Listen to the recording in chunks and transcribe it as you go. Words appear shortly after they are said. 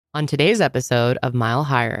On today's episode of Mile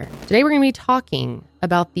Higher, today we're going to be talking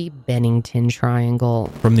about the Bennington Triangle.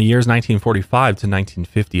 From the years 1945 to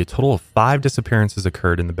 1950, a total of 5 disappearances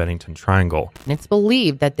occurred in the Bennington Triangle. And it's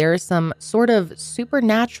believed that there is some sort of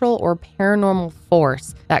supernatural or paranormal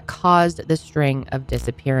force that caused the string of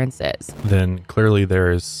disappearances. Then clearly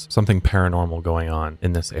there is something paranormal going on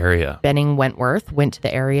in this area. Benning Wentworth went to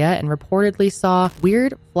the area and reportedly saw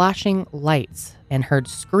weird flashing lights and heard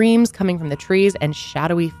screams coming from the trees and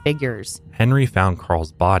shadowy figures. Henry found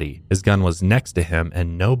Carl's body. His gun was next to him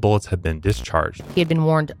and no bullets had been discharged. He had been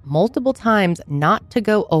warned multiple times not to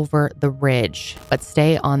go over the ridge, but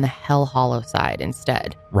stay on the Hell Hollow side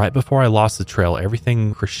instead. Right before I lost the trail,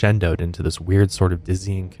 everything crescendoed into this weird sort of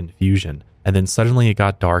dizzying confusion. And then suddenly it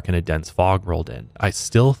got dark and a dense fog rolled in. I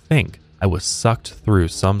still think I was sucked through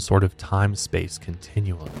some sort of time-space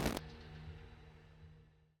continuum.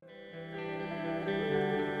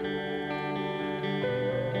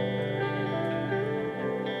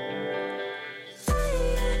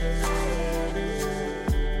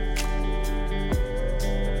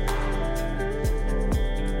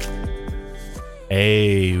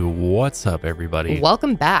 Hey, what's up, everybody?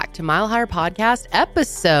 Welcome back to Mile Higher Podcast,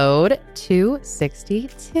 episode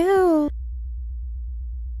 262.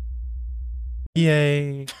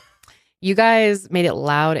 Yay. You guys made it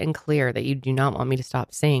loud and clear that you do not want me to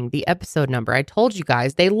stop saying the episode number. I told you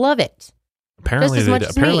guys, they love it. Apparently, Just as much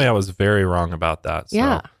as apparently me. I was very wrong about that. So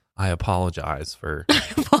Yeah. I apologize for I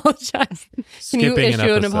apologize. Can skipping you issue an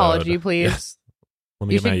episode. apology, please? Yes. Let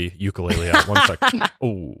me You get my ukulele out. 1 second.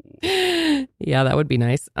 Oh. Yeah, that would be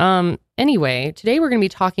nice. Anyway, today we're going to be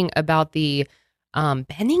talking about the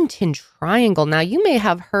Bennington Triangle. Now, you may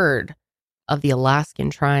have heard of the Alaskan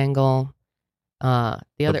Triangle. The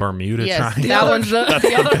Bermuda yes, Triangle. That one's That's the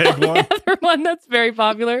the other, big one. the other one that's very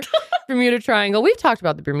popular. Bermuda Triangle. We've talked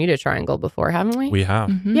about the Bermuda Triangle before, haven't we? We have.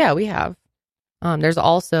 Yeah, we have. There's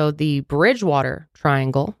also the Bridgewater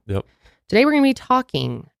Triangle. Yep. Today we're going to be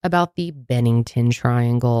talking about the Bennington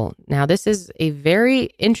Triangle. Now, this is a very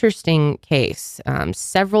interesting case.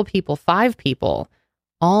 Several people, 5 people,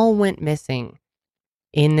 all went missing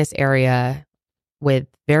in this area with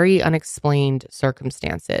very unexplained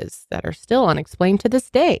circumstances that are still unexplained to this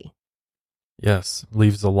day. Yes.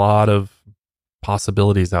 Leaves a lot of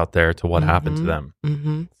possibilities out there to what happened to them.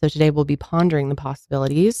 Mm-hmm. So today we'll be pondering the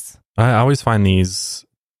possibilities. I always find these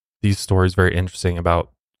stories very interesting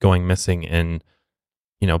about going missing in,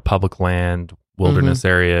 public land, wilderness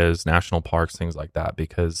areas, national parks, things like that,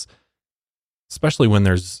 because especially when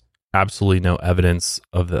there's absolutely no evidence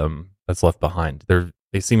of them that's left behind,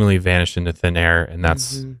 they seemingly vanish into thin air, and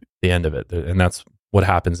that's the end of it. And that's what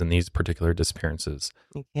happens in these particular disappearances.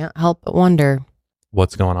 You can't help but wonder.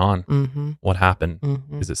 What's going on? Mm-hmm. What happened?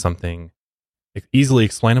 Mm-hmm. Is it something easily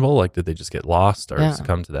explainable? Like, did they just get lost or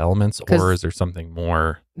succumb to the elements? Or is there something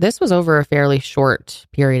more? This was over a fairly short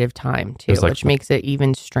period of time, too, Like, which makes it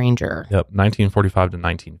even stranger. Yep, 1945 to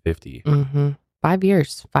 1950. 5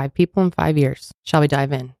 years, 5 people in 5 years. Shall we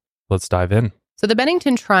dive in? Let's dive in. So the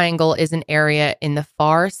Bennington Triangle is an area in the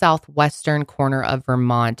far southwestern corner of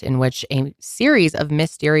Vermont in which a series of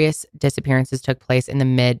mysterious disappearances took place in the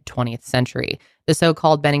mid-20th century. The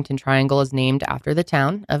so-called Bennington Triangle is named after the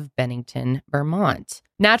town of Bennington, Vermont.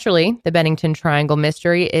 Naturally, the Bennington Triangle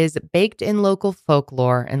mystery is baked in local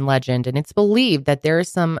folklore and legend, and it's believed that there is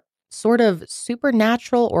some sort of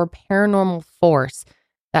supernatural or paranormal force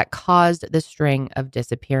that caused the string of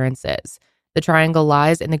disappearances. The triangle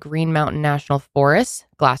lies in the Green Mountain National Forest.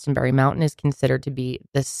 Glastonbury Mountain is considered to be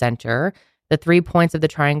the center. The 3 points of the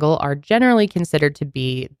triangle are generally considered to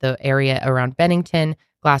be the area around Bennington,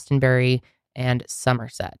 Glastonbury, and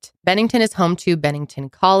Somerset. Bennington is home to Bennington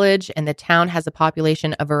College, and the town has a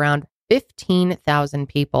population of around 15,000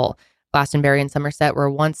 people. Glastonbury and Somerset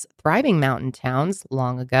were once thriving mountain towns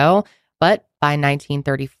long ago, but by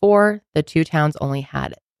 1934, the 2 towns only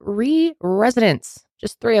had 3 residents,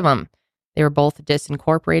 just 3 of them. They were both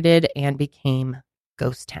disincorporated and became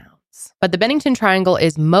ghost towns. But the Bennington Triangle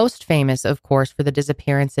is most famous, of course, for the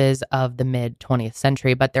disappearances of the mid-20th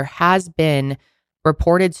century, but there has been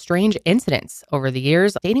reported strange incidents over the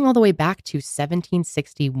years, dating all the way back to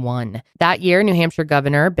 1761. That year, New Hampshire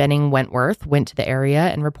Governor Benning Wentworth went to the area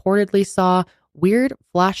and reportedly saw weird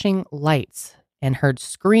flashing lights and heard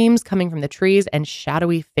screams coming from the trees and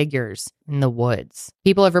shadowy figures in the woods.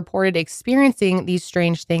 People have reported experiencing these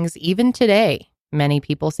strange things even today. Many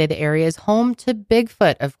people say the area is home to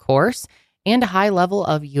Bigfoot, of course, and a high level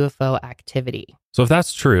of UFO activity. So if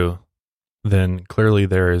that's true, then clearly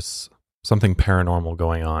there is something paranormal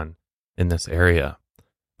going on in this area.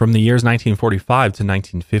 From the years 1945 to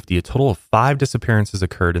 1950, a total of 5 disappearances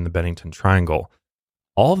occurred in the Bennington Triangle.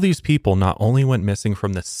 All of these people not only went missing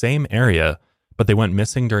from the same area, but they went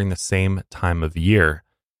missing during the same time of year.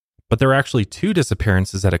 But there were actually two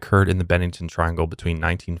disappearances that occurred in the Bennington Triangle between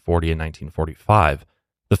 1940 and 1945.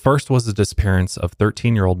 The first was the disappearance of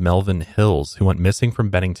 13-year-old Melvin Hills, who went missing from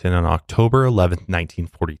Bennington on October 11,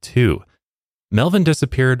 1942. Melvin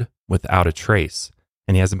disappeared without a trace,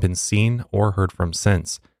 and he hasn't been seen or heard from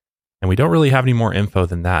since. And we don't really have any more info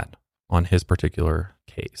than that on his particular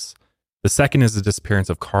case. The second is the disappearance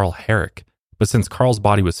of Carl Herrick, but since Carl's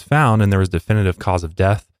body was found and there was definitive cause of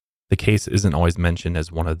death, the case isn't always mentioned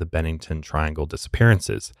as one of the Bennington Triangle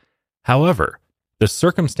disappearances. However, the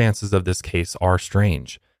circumstances of this case are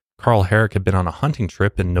strange. Carl Herrick had been on a hunting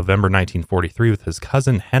trip in November 1943 with his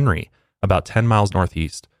cousin Henry, about 10 miles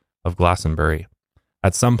northeast of Glastonbury.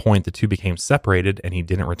 At some point, the two became separated and he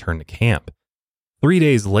didn't return to camp. 3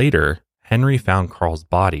 days later, Henry found Carl's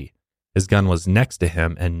body. His gun was next to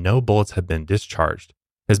him and no bullets had been discharged.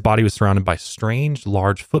 His body was surrounded by strange,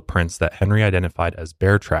 large footprints that Henry identified as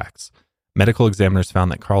bear tracks. Medical examiners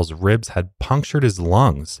found that Carl's ribs had punctured his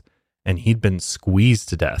lungs and he'd been squeezed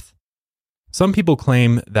to death. Some people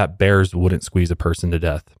claim that bears wouldn't squeeze a person to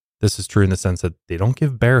death. This is true in the sense that they don't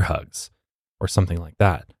give bear hugs or something like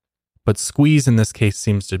that. But squeeze in this case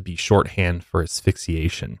seems to be shorthand for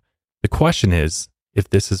asphyxiation. The question is if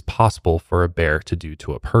this is possible for a bear to do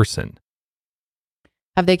to a person.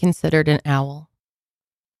 Have they considered an owl?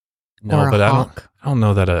 No, but I don't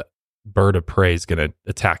know that a bird of prey is going to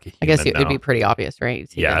attack a human. I guess it would be pretty obvious, right?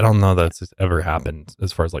 Yeah, I don't know that's ever happened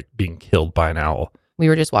as far as like being killed by an owl. We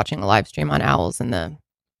were just watching a live stream on owls and the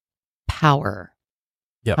power.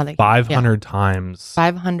 Yeah, 500 times.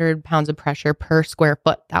 500 pounds of pressure per square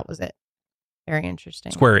foot. That was it. Very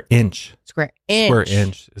interesting. Square inch. Square inch. Square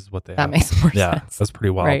inch is what they that have. Makes more sense. Yeah, that's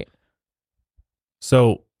pretty wild. Right.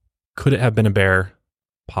 So, could it have been a bear?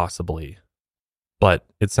 Possibly. But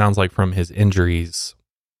it sounds like from his injuries,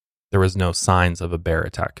 there was no signs of a bear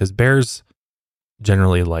attack. Because bears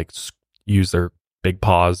generally like use their big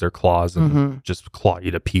paws, their claws, and just claw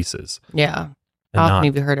you to pieces. Yeah. How often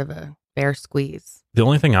have you heard of a bear squeeze? The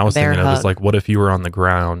only thing I was thinking of is like, what if you were on the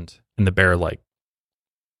ground and the bear like,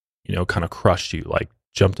 you know, kind of crushed you, like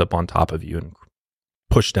jumped up on top of you and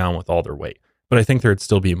pushed down with all their weight. But I think there'd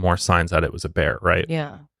still be more signs that it was a bear, right?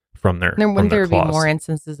 Yeah. From their And wouldn't there claws. be more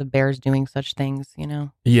instances of bears doing such things, you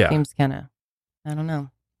know? Yeah. Seems kind of, I don't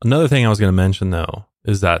know. Another thing I was going to mention, though,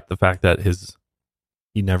 is that the fact that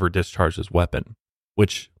he never discharged his weapon,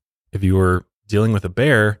 which if you were dealing with a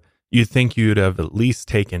bear, you'd think you'd have at least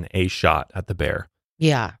taken a shot at the bear.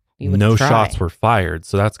 Yeah. No shots were fired,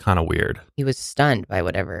 so that's kind of weird. He was stunned by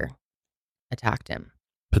whatever attacked him.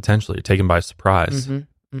 Potentially taken by surprise.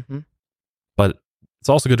 But it's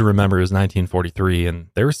also good to remember it was 1943 and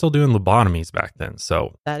they were still doing lobotomies back then.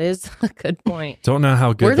 So that is a good point. Don't know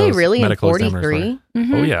how good were they really in medical 43?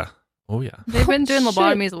 Oh yeah. Oh yeah. They've been doing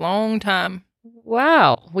lobotomies a long time.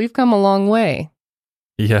 Wow, we've come a long way.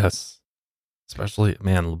 Yes. Especially,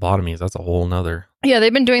 man, lobotomies, that's a whole nother. Yeah,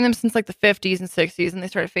 they've been doing them since like the 50s and 60s and they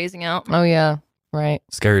started phasing out. Oh yeah, right.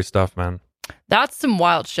 Scary stuff, man. That's some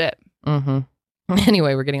wild shit.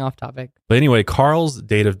 Anyway, we're getting off topic. But anyway, Carl's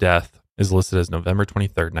date of death is listed as November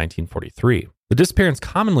 23rd, 1943. The disappearance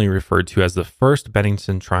commonly referred to as the first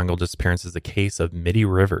Bennington Triangle disappearance is the case of Mitty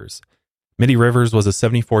Rivers. Mitty Rivers was a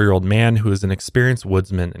 74-year-old man who was an experienced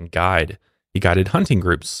woodsman and guide. He guided hunting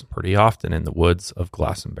groups pretty often in the woods of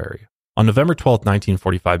Glastonbury. On November 12th,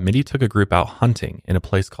 1945, Mitty took a group out hunting in a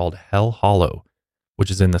place called Hell Hollow,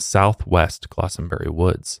 which is in the southwest Glastonbury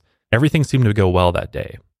woods. Everything seemed to go well that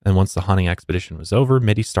day, and once the hunting expedition was over,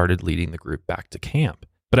 Mitty started leading the group back to camp.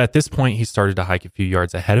 But at this point, he started to hike a few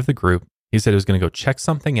yards ahead of the group. He said he was going to go check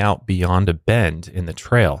something out beyond a bend in the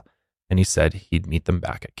trail, and he said he'd meet them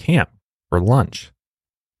back at camp for lunch.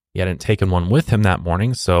 He hadn't taken one with him that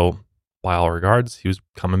morning, so by all regards, he was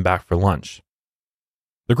coming back for lunch.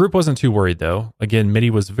 The group wasn't too worried, though. Again, Mitty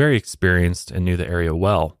was very experienced and knew the area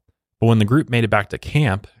well. But when the group made it back to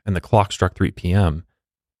camp and the clock struck 3 p.m.,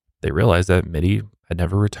 they realized that Mitty had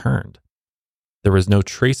never returned. There was no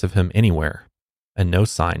trace of him anywhere, and no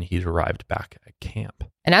sign he'd arrived back at camp.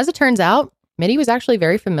 And as it turns out, Mitty was actually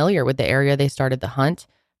very familiar with the area they started the hunt,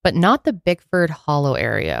 but not the Bickford Hollow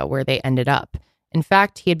area where they ended up. In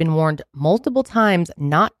fact, he had been warned multiple times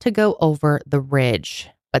not to go over the ridge,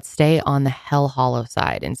 but stay on the Hell Hollow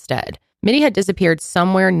side instead. Mitty had disappeared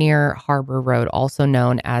somewhere near Harbor Road, also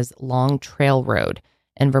known as Long Trail Road,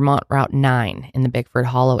 and Vermont Route 9 in the Bickford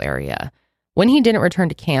Hollow area. When he didn't return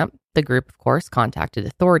to camp, the group, of course, contacted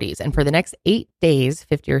authorities. And for the next 8 days,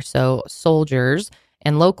 50 or so soldiers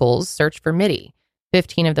and locals searched for Mitty.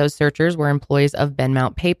 15 of those searchers were employees of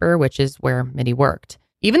Benmount Paper, which is where Mitty worked.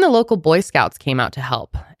 Even the local Boy Scouts came out to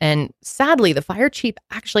help. And sadly, the fire chief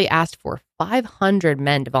actually asked for 500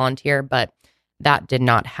 men to volunteer, but that did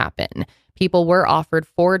not happen. People were offered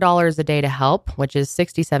 $4 a day to help, which is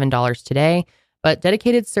 $67 today, but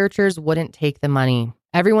dedicated searchers wouldn't take the money.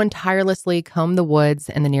 Everyone tirelessly combed the woods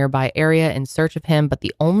and the nearby area in search of him, but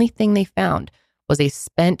the only thing they found was a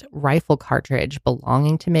spent rifle cartridge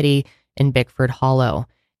belonging to Mitty in Bickford Hollow.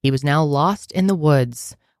 He was now lost in the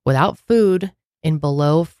woods without food in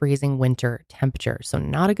below freezing winter temperatures, so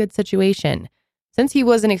not a good situation. Since he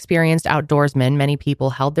was an experienced outdoorsman, many people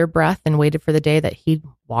held their breath and waited for the day that he'd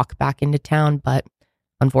walk back into town, but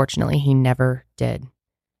unfortunately, he never did.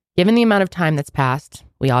 Given the amount of time that's passed,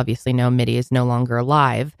 we obviously know Mitty is no longer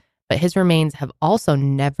alive, but his remains have also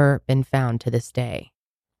never been found to this day.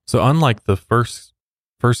 So unlike the first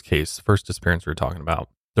disappearance we were talking about,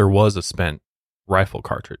 there was a spent rifle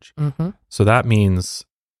cartridge. Mm-hmm. So that means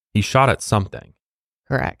he shot at something.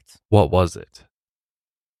 Correct. What was it?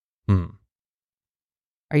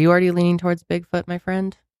 Are you already leaning towards Bigfoot, my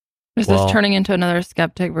friend? Is this turning into another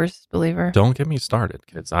skeptic versus believer? Don't get me started,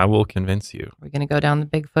 kids. I will convince you. We're going to go down the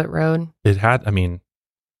Bigfoot road?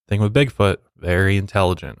 Thing with Bigfoot, very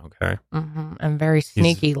intelligent, okay? Mm-hmm. And very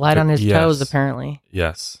sneaky, light on his toes, apparently.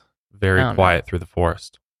 Yes. Very quiet through the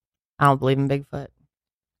forest. I don't believe in Bigfoot.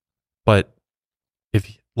 But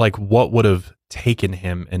what would have taken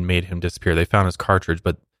him and made him disappear? They found his cartridge,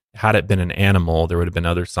 but had it been an animal, there would have been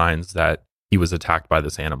other signs that he was attacked by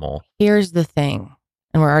this animal. Here's the thing,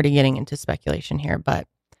 and we're already getting into speculation here, but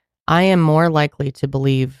I am more likely to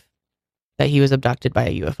believe that he was abducted by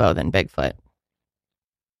a UFO than Bigfoot.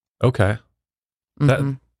 Okay.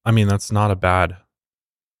 Mm-hmm. That's not a bad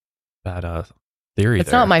theory.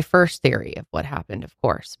 It's not my first theory of what happened, of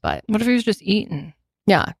course, but what if he was just eaten?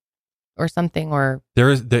 Yeah. Or something, or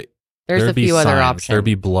there's a few other options. There'd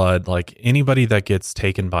be blood. Like anybody that gets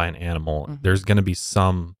taken by an animal, there's going to be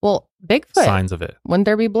some Bigfoot signs of it. Wouldn't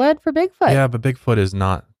there be blood for Bigfoot? Yeah, but Bigfoot is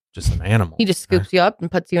not just an animal. He just scoops you up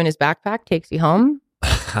and puts you in his backpack, takes you home.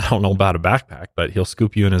 I don't know about a backpack, but he'll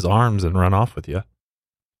scoop you in his arms and run off with you.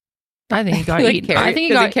 I think he got eaten. I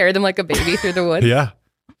think he carried them like a baby through the woods. Yeah.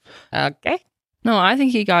 Okay. No, I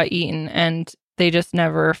think he got eaten and they just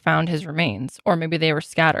never found his remains, or maybe they were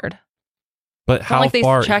scattered. But how they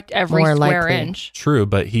far? Checked every square inch. True,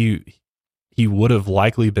 but he would have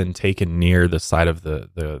likely been taken near the site of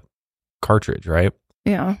the cartridge, right?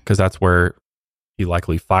 Yeah, because that's where he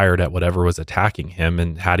likely fired at whatever was attacking him.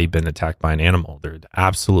 And had he been attacked by an animal, there'd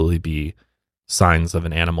absolutely be signs of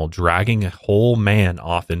an animal dragging a whole man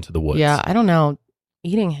off into the woods. Yeah, I don't know.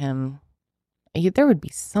 Eating him, there would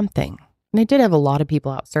be something. And they did have a lot of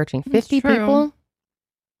people out searching. 50 people.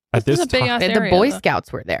 At this is a big ass time, the area, Boy though.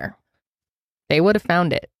 Scouts were there. They would have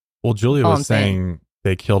found it. Well, Julia was saying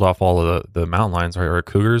they killed off all of the mountain lions, right? Or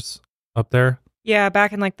cougars up there. Yeah,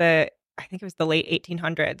 back in I think it was the late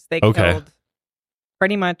 1800s. They killed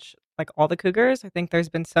pretty much all the cougars. I think there's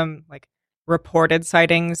been some reported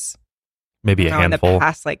sightings. Maybe a handful. In the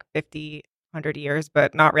past 50, 100 years,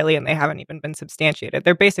 but not really. And they haven't even been substantiated.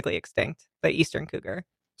 They're basically extinct, the eastern cougar.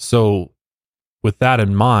 So with that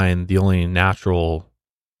in mind, the only natural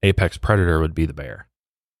apex predator would be the bear.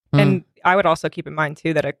 And I would also keep in mind,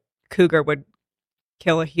 too, that a cougar would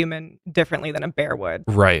kill a human differently than a bear would.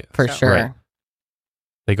 Right. For sure. Right.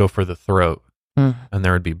 They go for the throat, and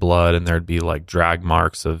there would be blood, and there'd be drag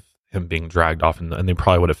marks of him being dragged off, and they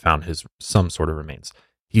probably would have found some sort of remains.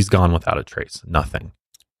 He's gone without a trace. Nothing.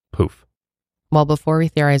 Poof. Well, before we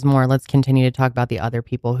theorize more, let's continue to talk about the other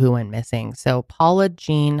people who went missing. So Paula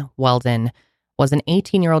Jean Weldon was an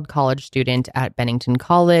 18-year-old college student at Bennington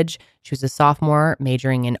College. She was a sophomore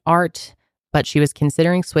majoring in art, but she was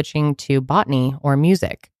considering switching to botany or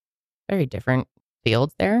music. Very different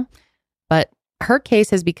fields there. But her case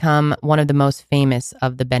has become one of the most famous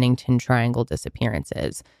of the Bennington Triangle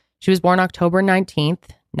disappearances. She was born October 19th,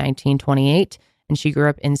 1928, and she grew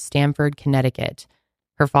up in Stamford, Connecticut.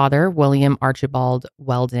 Her father, William Archibald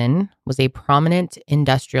Weldon, was a prominent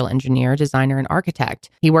industrial engineer, designer, and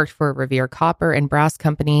architect. He worked for Revere Copper and Brass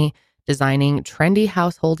Company, designing trendy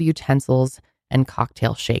household utensils and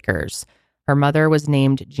cocktail shakers. Her mother was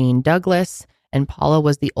named Jean Douglas, and Paula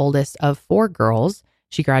was the oldest of 4 girls.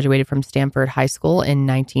 She graduated from Stamford High School in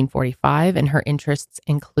 1945, and her interests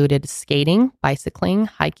included skating, bicycling,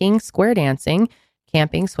 hiking, square dancing,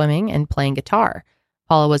 camping, swimming, and playing guitar.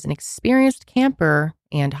 Paula was an experienced camper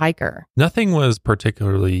and hiker. Nothing was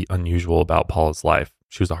particularly unusual about Paula's life.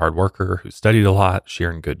 She was a hard worker who studied a lot. She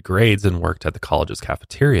earned good grades and worked at the college's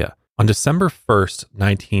cafeteria. On December 1st,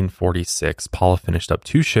 1946, Paula finished up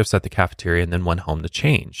 2 shifts at the cafeteria and then went home to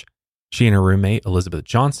change. She and her roommate, Elizabeth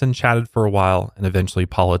Johnson, chatted for a while, and eventually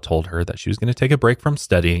Paula told her that she was going to take a break from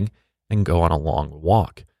studying and go on a long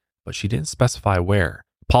walk, but she didn't specify where.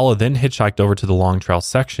 Paula then hitchhiked over to the Long Trail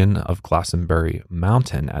section of Glastonbury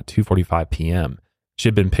Mountain at 2:45 p.m. She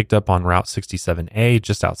had been picked up on Route 67A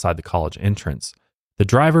just outside the college entrance. The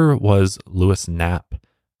driver was Lewis Knapp,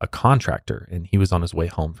 a contractor, and he was on his way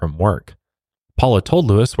home from work. Paula told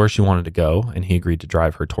Lewis where she wanted to go, and he agreed to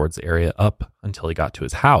drive her towards the area up until he got to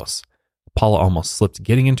his house. Paula almost slipped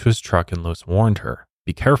getting into his truck, and Lewis warned her,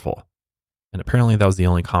 "Be careful." And apparently that was the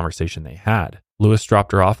only conversation they had. Lewis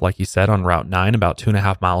dropped her off, like he said, on Route 9, about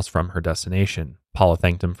 2.5 miles from her destination. Paula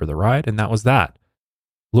thanked him for the ride, and that was that.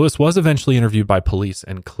 Lewis was eventually interviewed by police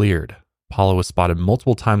and cleared. Paula was spotted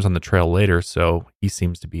multiple times on the trail later, so he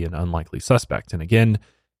seems to be an unlikely suspect. And again,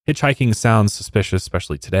 hitchhiking sounds suspicious,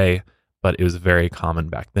 especially today, but it was very common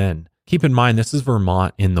back then. Keep in mind, this is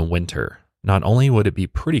Vermont in the winter. Not only would it be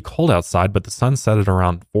pretty cold outside, but the sun set at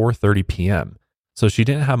around 4:30 p.m., so she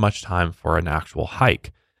didn't have much time for an actual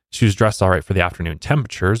hike. She was dressed all right for the afternoon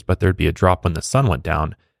temperatures, but there'd be a drop when the sun went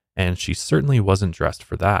down, and she certainly wasn't dressed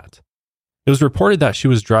for that. It was reported that she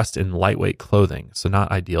was dressed in lightweight clothing, so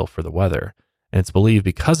not ideal for the weather, and it's believed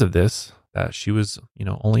because of this that she was,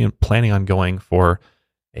 only planning on going for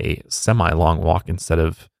a semi-long walk instead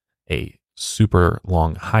of a super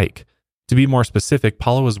long hike. To be more specific,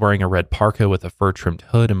 Paula was wearing a red parka with a fur-trimmed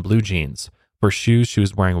hood and blue jeans. For shoes, she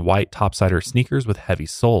was wearing white topsider sneakers with heavy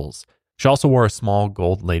soles. She also wore a small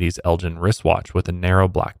gold ladies' Elgin wristwatch with a narrow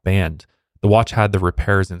black band. The watch had the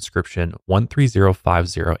repairer's inscription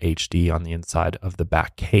 13050HD on the inside of the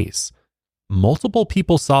back case. Multiple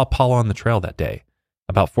people saw Paula on the trail that day.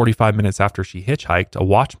 About 45 minutes after she hitchhiked, a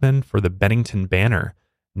watchman for the Bennington Banner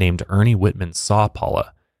named Ernie Whitman saw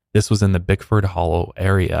Paula. This was in the Bickford Hollow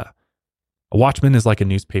area. A watchman is like a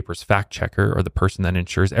newspaper's fact checker or the person that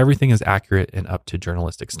ensures everything is accurate and up to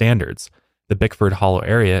journalistic standards. The Bickford Hollow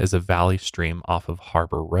area is a valley stream off of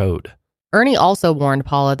Harbor Road. Ernie also warned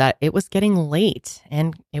Paula that it was getting late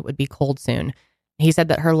and it would be cold soon. He said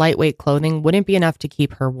that her lightweight clothing wouldn't be enough to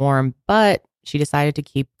keep her warm, but she decided to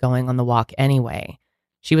keep going on the walk anyway.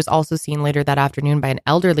 She was also seen later that afternoon by an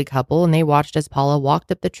elderly couple, and they watched as Paula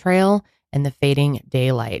walked up the trail in the fading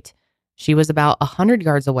daylight. She was about 100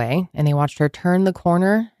 yards away, and they watched her turn the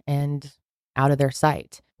corner and out of their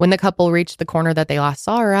sight. When the couple reached the corner that they last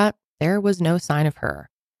saw her at, there was no sign of her.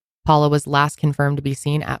 Paula was last confirmed to be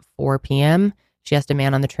seen at 4 p.m. She asked a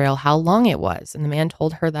man on the trail how long it was, and the man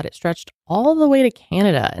told her that it stretched all the way to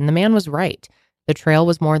Canada, and the man was right. The trail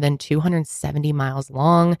was more than 270 miles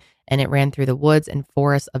long, and it ran through the woods and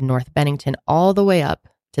forests of North Bennington all the way up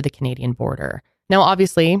to the Canadian border. Now,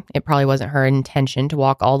 obviously, it probably wasn't her intention to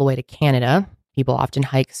walk all the way to Canada. People often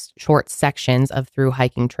hike short sections of through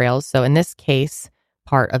hiking trails, so in this case,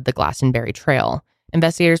 part of the Glastonbury Trail.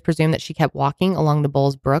 Investigators presume that she kept walking along the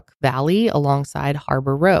Bulls Brook Valley alongside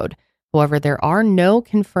Harbor Road. However, there are no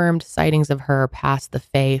confirmed sightings of her past the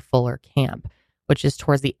Fay Fuller camp, which is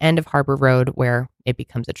towards the end of Harbor Road where it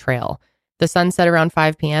becomes a trail. The sun set around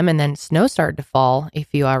 5 p.m. and then snow started to fall a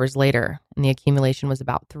few hours later, and the accumulation was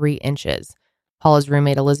about 3 inches. Paula's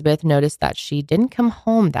roommate Elizabeth noticed that she didn't come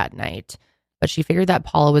home that night, but she figured that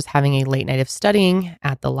Paula was having a late night of studying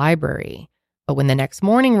at the library. But when the next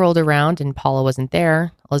morning rolled around and Paula wasn't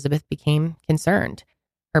there, Elizabeth became concerned.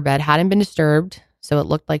 Her bed hadn't been disturbed, so it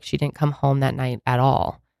looked like she didn't come home that night at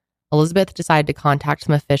all. Elizabeth decided to contact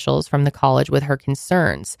some officials from the college with her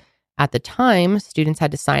concerns. At the time, students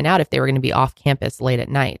had to sign out if they were going to be off campus late at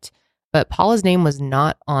night, but Paula's name was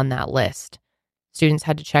not on that list. Students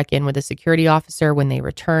had to check in with a security officer when they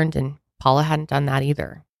returned, and Paula hadn't done that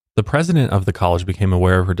either. The president of the college became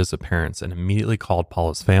aware of her disappearance and immediately called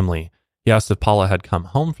Paula's family. He asked if Paula had come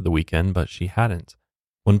home for the weekend, but she hadn't.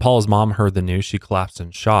 When Paula's mom heard the news, she collapsed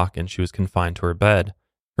in shock and she was confined to her bed.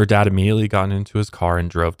 Her dad immediately got into his car and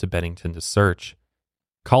drove to Bennington to search.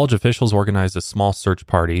 College officials organized a small search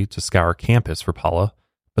party to scour campus for Paula,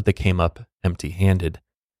 but they came up empty-handed.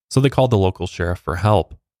 So they called the local sheriff for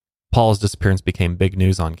help. Paula's disappearance became big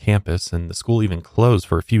news on campus, and the school even closed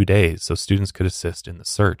for a few days so students could assist in the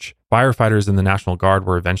search. Firefighters and the National Guard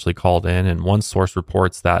were eventually called in, and one source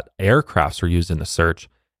reports that aircrafts were used in the search,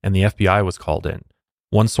 and the FBI was called in.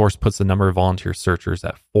 One source puts the number of volunteer searchers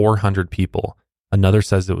at 400 people. Another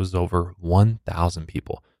says it was over 1,000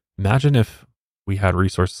 people. Imagine if we had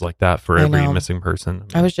resources like that for every missing person.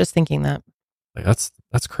 I was just thinking that. Like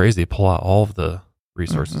that's crazy. Pull out all of the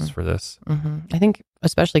resources for this. I think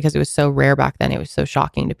especially because it was so rare back then, it was so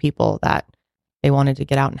shocking to people that they wanted to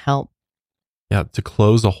get out and help. Yeah, to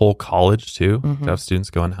close a whole college too, to have students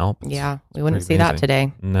go and help. Yeah, we wouldn't see that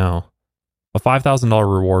today. No. A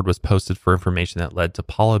 $5,000 reward was posted for information that led to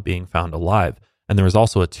Paula being found alive, and there was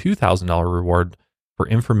also a $2,000 reward for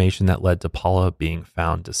information that led to Paula being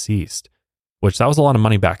found deceased, which that was a lot of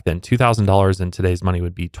money back then. $2,000 in today's money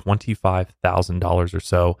would be $25,000 or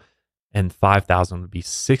so, and $5,000 would be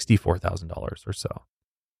 $64,000 or so.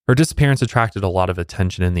 Her disappearance attracted a lot of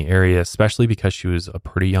attention in the area, especially because she was a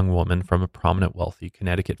pretty young woman from a prominent, wealthy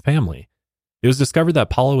Connecticut family. It was discovered that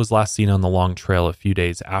Paula was last seen on the long trail a few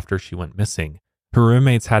days after she went missing. Her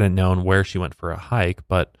roommates hadn't known where she went for a hike,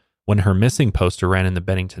 but when her missing poster ran in the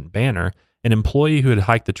Bennington Banner, an employee who had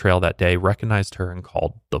hiked the trail that day recognized her and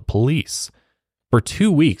called the police. For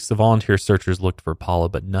 2 weeks, the volunteer searchers looked for Paula,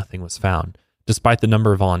 but nothing was found. Despite the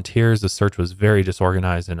number of volunteers, the search was very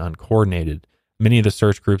disorganized and uncoordinated. Many of the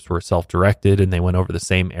search groups were self-directed, and they went over the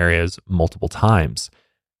same areas multiple times.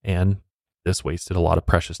 And this wasted a lot of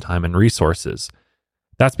precious time and resources.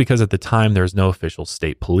 That's because at the time, there was no official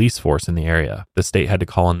state police force in the area. The state had to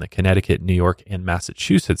call in the Connecticut, New York, and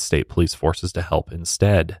Massachusetts state police forces to help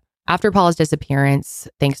instead. After Paula's disappearance,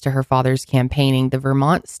 thanks to her father's campaigning, the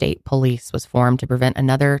Vermont State Police was formed to prevent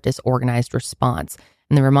another disorganized response.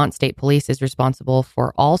 And the Vermont State Police is responsible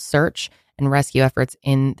for all search and rescue efforts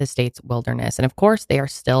in the state's wilderness. And of course, they are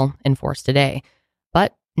still in force today.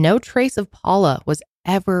 But no trace of Paula was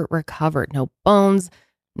ever recovered. No bones,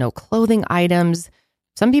 no clothing items.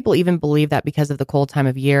 Some people even believe that because of the cold time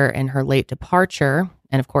of year and her late departure,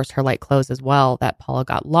 and of course her light clothes as well, that Paula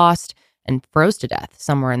got lost and froze to death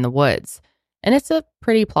somewhere in the woods. And it's a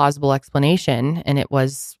pretty plausible explanation, and it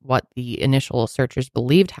was what the initial searchers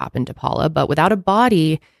believed happened to Paula. But without a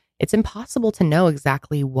body, it's impossible to know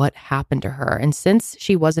exactly what happened to her. And since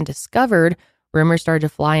she wasn't discovered, rumors started to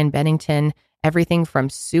fly in Bennington. Everything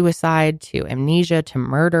from suicide to amnesia to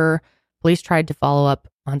murder. Police tried to follow up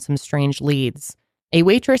on some strange leads. A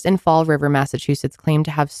waitress in Fall River, Massachusetts, claimed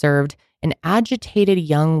to have served an agitated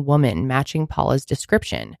young woman matching Paula's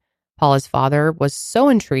description. Paula's father was so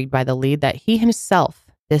intrigued by the lead that he himself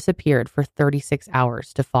disappeared for 36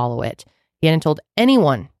 hours to follow it. He hadn't told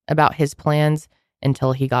anyone about his plans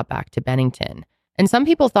until he got back to Bennington. And some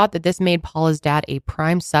people thought that this made Paula's dad a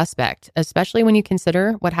prime suspect, especially when you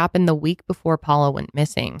consider what happened the week before Paula went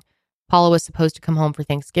missing. Paula was supposed to come home for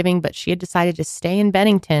Thanksgiving, but she had decided to stay in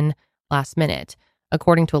Bennington last minute.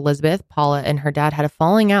 According to Elizabeth, Paula and her dad had a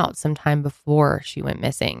falling out sometime before she went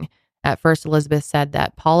missing. At first, Elizabeth said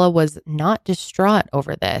that Paula was not distraught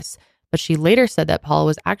over this, but she later said that Paula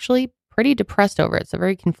was actually pretty depressed over it. So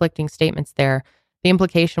very conflicting statements there. The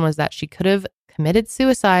implication was that she could have committed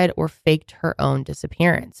suicide or faked her own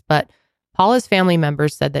disappearance. But Paula's family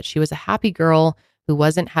members said that she was a happy girl who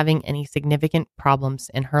wasn't having any significant problems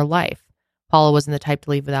in her life. Paula wasn't the type to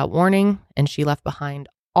leave without warning, and she left behind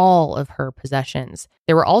all of her possessions.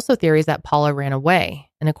 There were also theories that Paula ran away.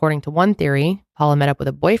 And according to one theory, Paula met up with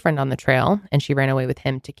a boyfriend on the trail and she ran away with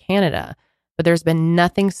him to Canada. But there's been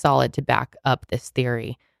nothing solid to back up this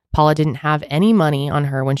theory. Paula didn't have any money on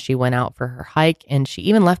her when she went out for her hike, and she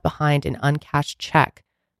even left behind an uncashed check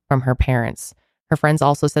from her parents. Her friends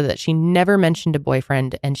also said that she never mentioned a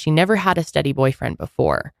boyfriend and she never had a steady boyfriend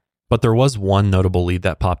before. But there was one notable lead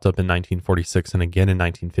that popped up in 1946 and again in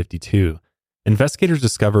 1952. Investigators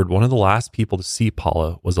discovered one of the last people to see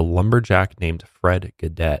Paula was a lumberjack named Fred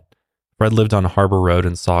Gadet. Fred lived on Harbor Road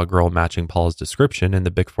and saw a girl matching Paula's description in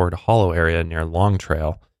the Bickford Hollow area near Long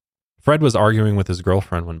Trail. Fred was arguing with his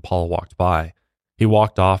girlfriend when Paula walked by. He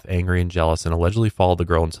walked off angry and jealous and allegedly followed the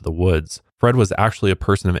girl into the woods. Fred was actually a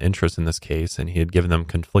person of interest in this case, and he had given them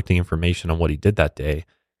conflicting information on what he did that day.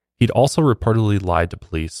 He'd also reportedly lied to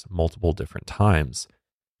police multiple different times.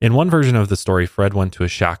 In one version of the story, Fred went to a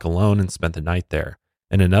shack alone and spent the night there.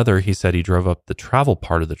 In another, he said he drove up the travel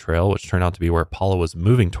part of the trail, which turned out to be where Paula was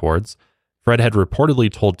moving towards. Fred had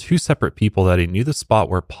reportedly told 2 separate people that he knew the spot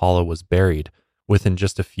where Paula was buried, within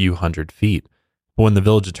just a few hundred feet. But when the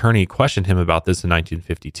village attorney questioned him about this in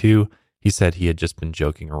 1952, he said he had just been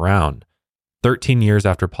joking around. 13 years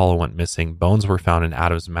after Paula went missing, bones were found in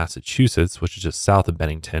Adams, Massachusetts, which is just south of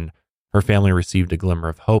Bennington. Her family received a glimmer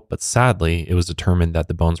of hope, but sadly, it was determined that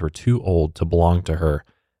the bones were too old to belong to her.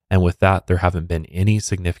 And with that, there haven't been any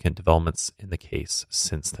significant developments in the case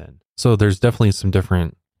since then. So there's definitely some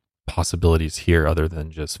different possibilities here other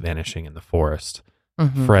than just vanishing in the forest.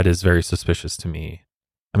 Mm-hmm. Fred is very suspicious to me.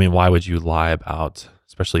 I mean, why would you lie about,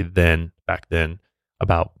 especially back then,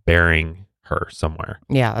 about burying her somewhere?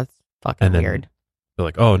 Yeah, that's fucking weird. They're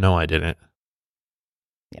like, oh, no, I didn't.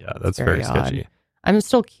 Yeah, that's very sketchy. I'm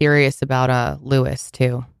still curious about Lewis,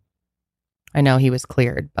 too. I know he was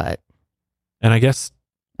cleared, but... And I guess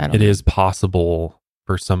it is possible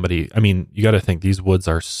for somebody... I mean, you got to think these woods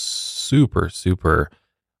are super, super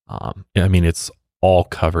I mean, it's all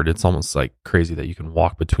covered. It's almost like crazy that you can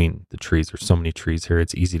walk between the trees. There's so many trees here.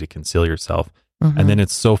 It's easy to conceal yourself. And then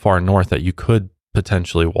it's so far north that you could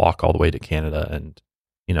potentially walk all the way to Canada and,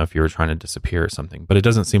 if you were trying to disappear or something. But it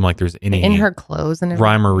doesn't seem like there's any in her clothes and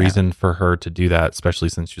rhyme or reason for her to do that, especially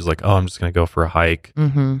since she was like, oh, I'm just going to go for a hike.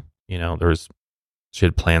 She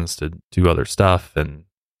had plans to do other stuff, and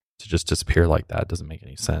to just disappear like that doesn't make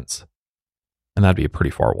any sense. And that'd be a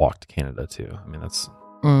pretty far walk to Canada too. I mean, that's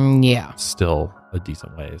still a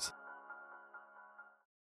decent ways.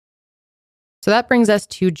 So that brings us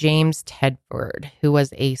to James Tedford, who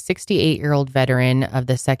was a 68-year-old veteran of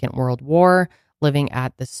the Second World War living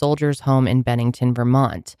at the Soldiers' Home in Bennington,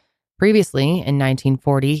 Vermont. Previously, in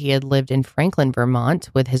 1940, he had lived in Franklin, Vermont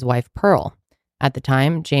with his wife, Pearl. At the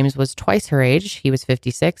time, James was twice her age. He was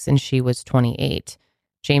 56 and she was 28.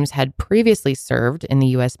 James had previously served in the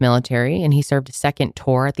U.S. military, and he served a second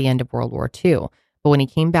tour at the end of World War II. But when he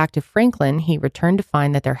came back to Franklin, he returned to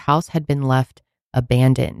find that their house had been left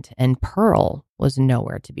abandoned, and Pearl was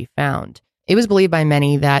nowhere to be found. It was believed by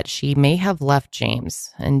many that she may have left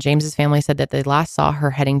James, and James's family said that they last saw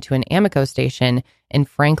her heading to an Amoco station in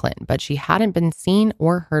Franklin, but she hadn't been seen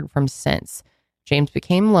or heard from since. James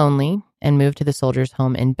became lonely and moved to the Soldiers'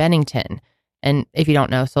 Home in Bennington. And if you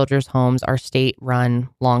don't know, Soldiers' Homes are state-run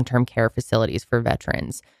long-term care facilities for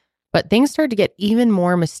veterans. But things started to get even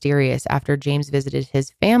more mysterious after James visited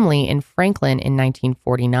his family in Franklin in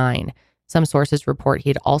 1949. Some sources report he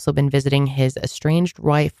had also been visiting his estranged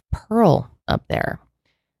wife, Pearl, up there.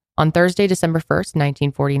 On Thursday, December 1st,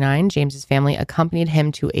 1949, James's family accompanied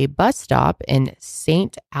him to a bus stop in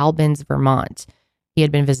St. Albans, Vermont. He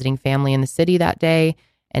had been visiting family in the city that day,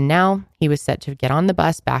 and now he was set to get on the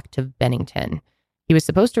bus back to Bennington. He was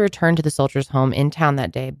supposed to return to the Soldiers' Home in town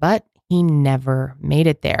that day, but he never made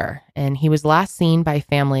it there, and he was last seen by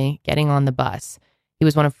family getting on the bus. He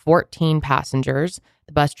was one of 14 passengers.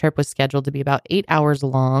 The bus trip was scheduled to be about 8 hours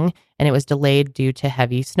long, and it was delayed due to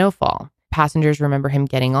heavy snowfall. Passengers remember him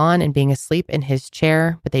getting on and being asleep in his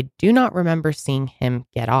chair, but they do not remember seeing him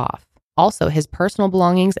get off. Also, his personal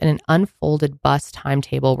belongings and an unfolded bus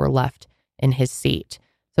timetable were left in his seat.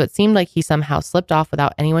 So it seemed like he somehow slipped off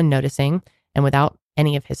without anyone noticing and without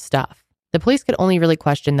any of his stuff. The police could only really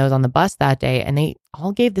question those on the bus that day, and they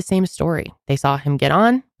all gave the same story. They saw him get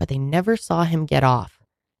on, but they never saw him get off.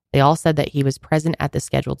 They all said that he was present at the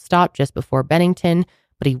scheduled stop just before Bennington,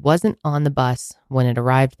 but he wasn't on the bus when it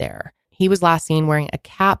arrived there. He was last seen wearing a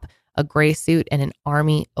cap, a gray suit, and an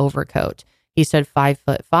army overcoat. He stood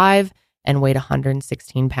 5'5" and weighed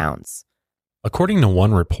 116 pounds. According to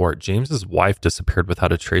one report, James's wife disappeared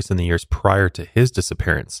without a trace in the years prior to his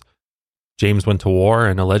disappearance. James went to war,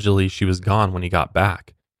 and allegedly she was gone when he got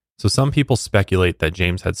back. So some people speculate that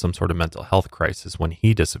James had some sort of mental health crisis when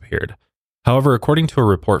he disappeared. However, according to a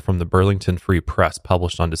report from the Burlington Free Press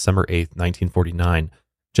published on December 8, 1949,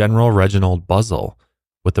 General Reginald Buzzell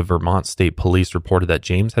with the Vermont State Police reported that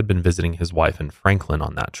James had been visiting his wife in Franklin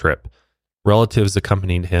on that trip. Relatives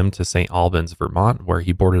accompanied him to St. Albans, Vermont, where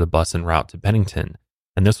he boarded a bus en route to Bennington,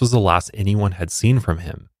 and this was the last anyone had seen from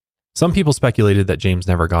him. Some people speculated that James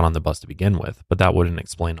never got on the bus to begin with, but that wouldn't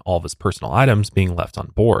explain all of his personal items being left on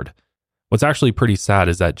board. What's actually pretty sad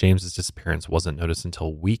is that James's disappearance wasn't noticed until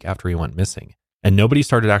a week after he went missing, and nobody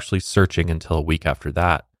started actually searching until a week after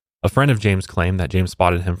that. A friend of James claimed that James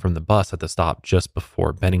spotted him from the bus at the stop just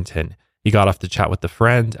before Bennington. He got off to chat with the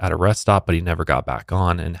friend at a rest stop, but he never got back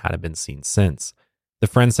on and hadn't been seen since. The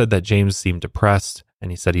friend said that James seemed depressed,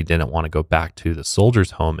 and he said he didn't want to go back to the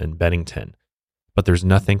Soldiers' Home in Bennington. But there's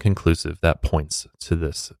nothing conclusive that points to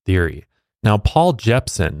this theory. Now, Paul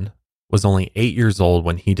Jepson was only 8 years old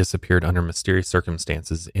when he disappeared under mysterious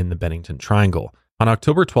circumstances in the Bennington Triangle. On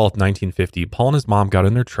October 12, 1950, Paul and his mom got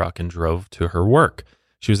in their truck and drove to her work.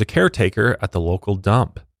 She was a caretaker at the local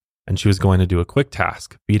dump, and she was going to do a quick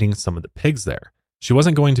task, feeding some of the pigs there. She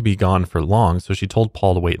wasn't going to be gone for long, so she told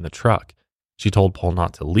Paul to wait in the truck. She told Paul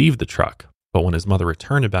not to leave the truck, but when his mother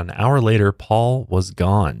returned about an hour later, Paul was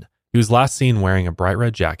gone. He was last seen wearing a bright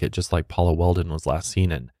red jacket, just like Paula Weldon was last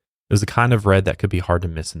seen in. It was the kind of red that could be hard to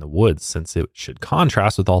miss in the woods, since it should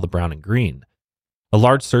contrast with all the brown and green. A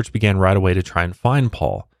large search began right away to try and find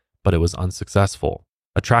Paul, but it was unsuccessful.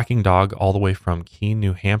 A tracking dog all the way from Keene,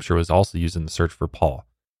 New Hampshire was also used in the search for Paul.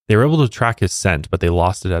 They were able to track his scent, but they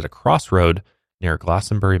lost it at a crossroad near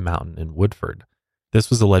Glastonbury Mountain in Woodford. This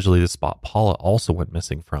was allegedly the spot Paula also went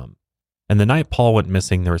missing from. And the night Paul went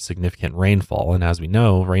missing, there was significant rainfall, and as we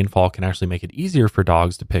know, rainfall can actually make it easier for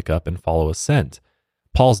dogs to pick up and follow a scent.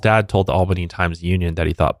 Paul's dad told the Albany Times-Union that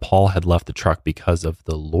he thought Paul had left the truck because of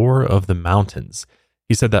the lure of the mountains.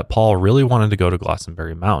 He said that Paul really wanted to go to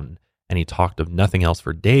Glastonbury Mountain, and he talked of nothing else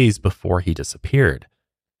for days before he disappeared.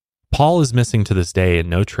 Paul is missing to this day, and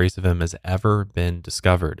no trace of him has ever been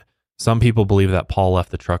discovered. Some people believe that Paul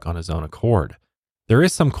left the truck on his own accord. There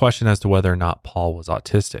is some question as to whether or not Paul was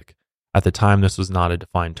autistic. At the time, this was not a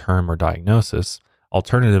defined term or diagnosis.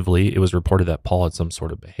 Alternatively, it was reported that Paul had some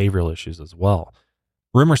sort of behavioral issues as well.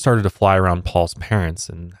 Rumors started to fly around Paul's parents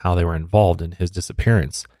and how they were involved in his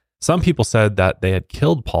disappearance. Some people said that they had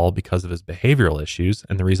killed Paul because of his behavioral issues,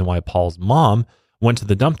 and the reason why Paul's mom went to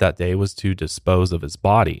the dump that day was to dispose of his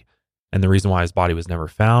body. And the reason why his body was never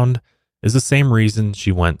found is the same reason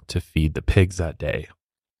she went to feed the pigs that day,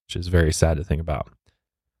 which is very sad to think about.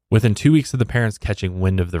 Within 2 weeks of the parents catching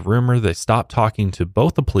wind of the rumor, they stopped talking to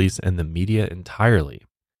both the police and the media entirely.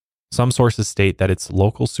 Some sources state that it's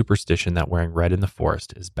local superstition that wearing red in the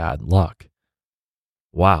forest is bad luck.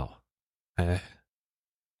 Wow. I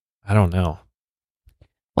don't know.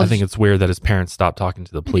 Well, I think it's weird that his parents stopped talking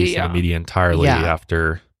to the police and the media entirely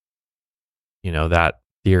after, that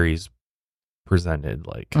theory's presented.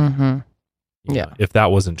 Like, if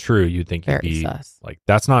that wasn't true, you'd think you'd be like,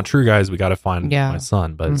 that's not true, guys. We got to find my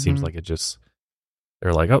son. But it seems like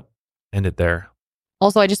they're like, oh, end it there.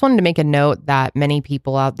 Also, I just wanted to make a note that many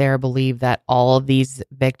people out there believe that all of these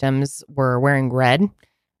victims were wearing red.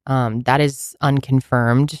 That is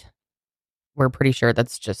unconfirmed. We're pretty sure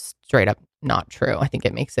that's just straight up not true. I think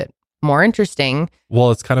it makes it more interesting.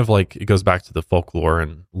 Well, it's kind of like it goes back to the folklore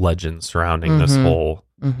and legends surrounding this whole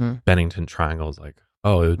Bennington Triangle. Is like,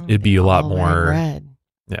 it'd be a lot more red.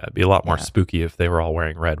 Yeah, it'd be a lot more spooky if they were all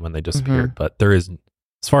wearing red when they disappeared. But there is,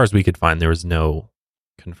 as far as we could find, there was no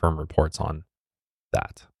confirmed reports on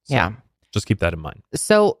that. So just keep that in mind.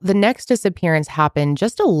 So the next disappearance happened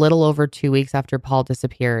just a little over 2 weeks after Paul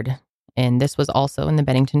disappeared. And this was also in the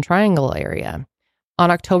Bennington Triangle area.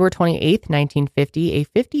 On October 28th, 1950, a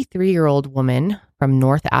 53-year-old woman from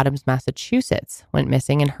North Adams, Massachusetts, went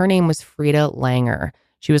missing, and her name was Frida Langer.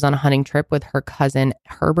 She was on a hunting trip with her cousin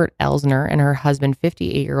Herbert Elsner and her husband,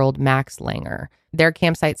 58-year-old Max Langer. Their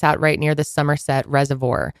campsite sat right near the Somerset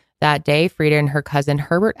Reservoir. That day, Frida and her cousin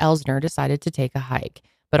Herbert Elsner decided to take a hike.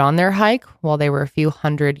 But on their hike, while they were a few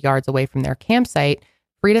hundred yards away from their campsite,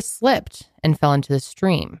 Frida slipped and fell into the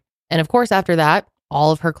stream. And of course, after that,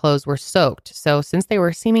 all of her clothes were soaked. So since they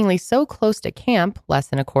were seemingly so close to camp, less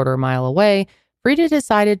than a quarter mile away, Frida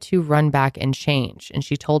decided to run back and change. And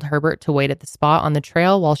she told Herbert to wait at the spot on the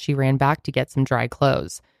trail while she ran back to get some dry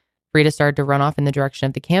clothes. Frida started to run off in the direction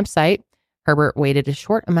of the campsite. Herbert waited a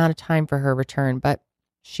short amount of time for her return, but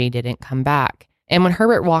she didn't come back. And when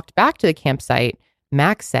Herbert walked back to the campsite,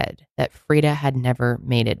 Max said that Frida had never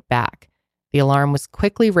made it back. The alarm was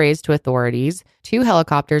quickly raised to authorities. 2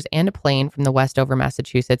 helicopters and a plane from the Westover,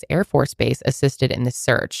 Massachusetts Air Force Base assisted in the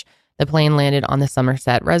search. The plane landed on the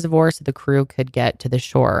Somerset Reservoir so the crew could get to the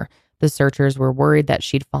shore. The searchers were worried that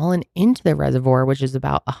she'd fallen into the reservoir, which is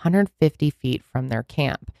about 150 feet from their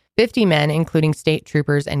camp. 50 men, including state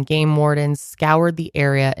troopers and game wardens, scoured the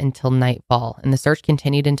area until nightfall, and the search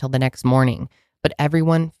continued until the next morning. But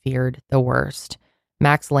everyone feared the worst.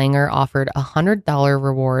 Max Langer offered a $100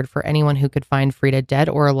 reward for anyone who could find Frida dead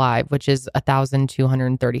or alive, which is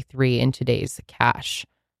 $1,233 in today's cash.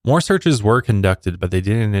 More searches were conducted, but they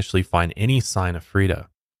didn't initially find any sign of Frida.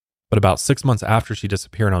 But about 6 months after she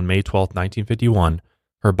disappeared on May 12, 1951,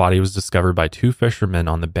 her body was discovered by 2 fishermen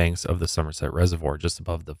on the banks of the Somerset Reservoir, just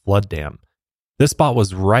above the flood dam. This spot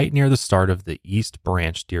was right near the start of the East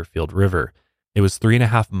Branch Deerfield River. It was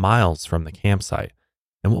 3.5 miles from the campsite.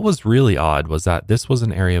 And what was really odd was that this was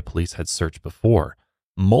an area police had searched before,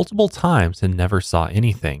 multiple times, and never saw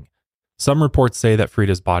anything. Some reports say that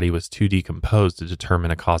Frida's body was too decomposed to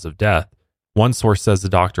determine a cause of death. One source says the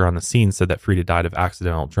doctor on the scene said that Frida died of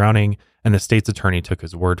accidental drowning, and the state's attorney took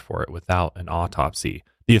his word for it without an autopsy.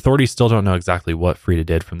 The authorities still don't know exactly what Frida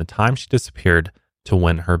did from the time she disappeared to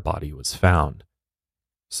when her body was found.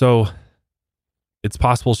 So it's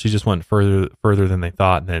possible she just went further than they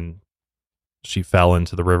thought, and then she fell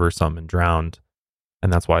into the river some and drowned,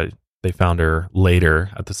 and that's why they found her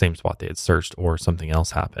later at the same spot they had searched, or something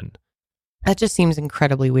else happened. That just seems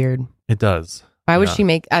incredibly weird. It does. Why would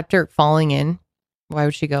she after falling in, why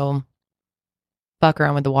would she go fuck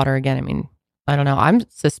around with the water again? I mean, I don't know. I'm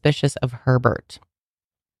suspicious of Herbert.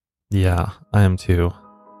 Yeah, I am too.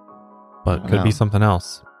 But could be something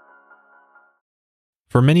else.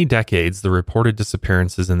 For many decades, the reported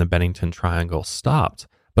disappearances in the Bennington Triangle stopped.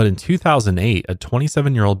 But in 2008, a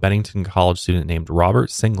 27-year-old Bennington college student named Robert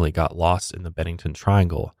Singley got lost in the Bennington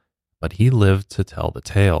Triangle, but he lived to tell the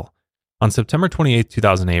tale. On September 28,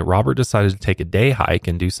 2008, Robert decided to take a day hike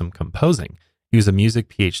and do some composing. He was a music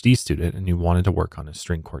PhD student and he wanted to work on a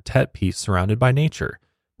string quartet piece surrounded by nature.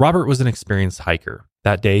 Robert was an experienced hiker.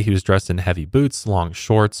 That day, he was dressed in heavy boots, long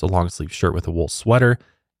shorts, a long-sleeve shirt with a wool sweater,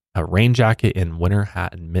 a rain jacket, and winter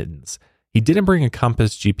hat and mittens. He didn't bring a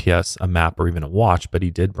compass, GPS, a map, or even a watch, but he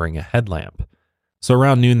did bring a headlamp. So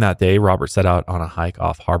around noon that day, Robert set out on a hike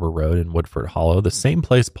off Harbor Road in Woodford Hollow, the same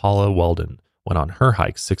place Paula Weldon went on her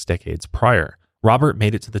hike 6 decades prior. Robert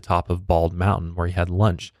made it to the top of Bald Mountain, where he had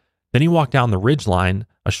lunch. Then he walked down the ridge line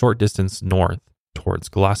a short distance north towards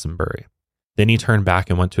Glastonbury. Then he turned back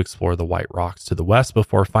and went to explore the White Rocks to the west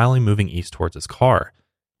before finally moving east towards his car.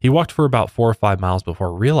 He walked for about 4 or 5 miles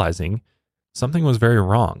before realizing something was very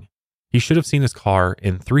wrong. He should have seen his car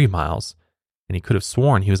in 3 miles, and he could have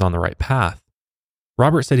sworn he was on the right path.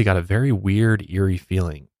 Robert said he got a very weird, eerie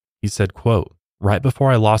feeling. He said, quote, "Right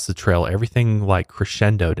before I lost the trail, everything like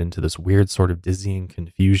crescendoed into this weird sort of dizzying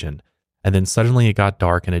confusion, and then suddenly it got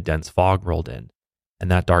dark and a dense fog rolled in.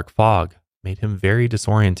 And that dark fog made him very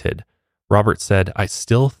disoriented. Robert said, I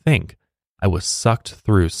still think I was sucked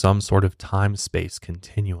through some sort of time-space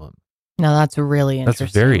continuum." Now that's really interesting.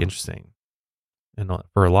 That's very interesting. And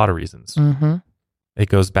for a lot of reasons. Mm-hmm. It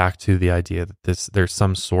goes back to the idea that there's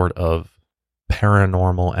some sort of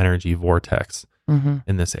paranormal energy vortex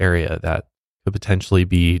in this area that could potentially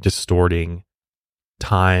be distorting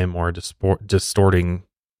time or distorting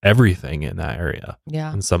everything in that area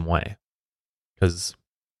in some way. Because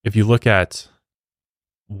if you look at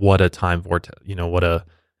what a time vortex,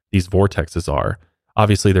 these vortexes are,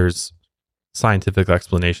 obviously there's scientific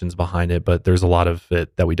explanations behind it, but there's a lot of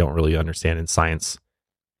it that we don't really understand, and science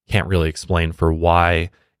can't really explain for why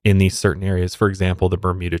in these certain areas. For example, the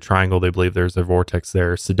Bermuda Triangle, they believe there's a vortex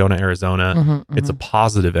there. Sedona, Arizona, it's a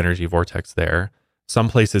positive energy vortex there. Some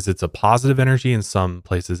places it's a positive energy, and some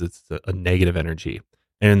places it's a negative energy.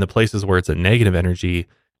 And in the places where it's a negative energy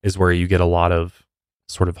is where you get a lot of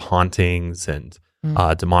sort of hauntings and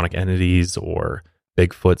demonic entities or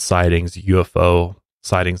Bigfoot sightings, UFO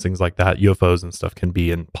sightings, things like that. UFOs and stuff can be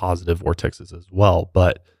in positive vortexes as well,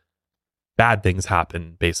 but bad things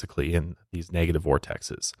happen basically in these negative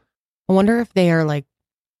vortexes. I wonder if they are like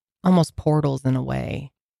almost portals in a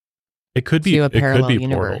way. It could be. To a parallel it could be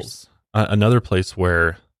universe. portals. Another place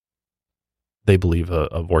where they believe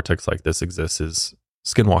a vortex like this exists is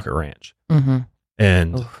Skinwalker Ranch,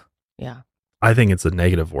 and Oof. Yeah, I think it's a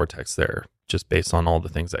negative vortex there, just based on all the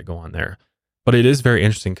things that go on there. But it is very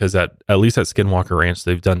interesting because at least at Skinwalker Ranch,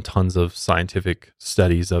 they've done tons of scientific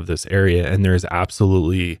studies of this area, and there's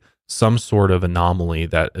absolutely some sort of anomaly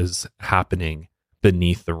that is happening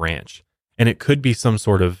beneath the ranch. And it could be some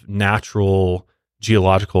sort of natural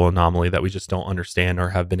geological anomaly that we just don't understand or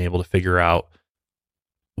have been able to figure out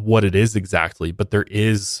what it is exactly. But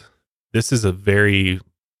this is a very,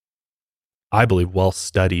 I believe,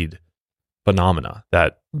 well-studied phenomena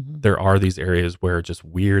that there are these areas where just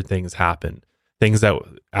weird things happen.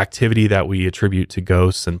 Activity that we attribute to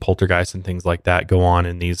ghosts and poltergeists and things like that go on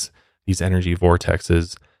in these energy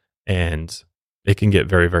vortexes. And it can get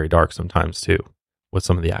very, very dark sometimes too with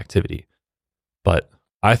some of the activity. But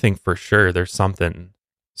I think for sure there's something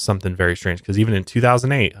very strange, because even in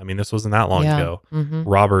 2008, I mean, this wasn't that long ago,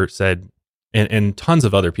 Robert said, and tons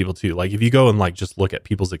of other people too, like if you go and like just look at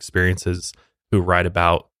people's experiences who write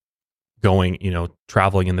about going,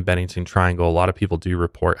 traveling in the Bennington Triangle, a lot of people do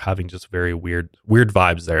report having just very weird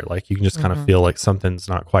vibes there. Like you can just kind of feel like something's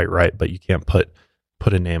not quite right, but you can't put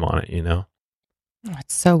a name on it,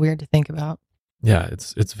 It's so weird to think about. Yeah,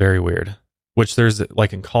 it's very weird. Which there's,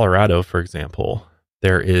 like in Colorado, for example,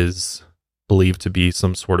 there is believed to be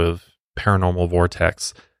some sort of paranormal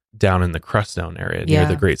vortex down in the Crestone area near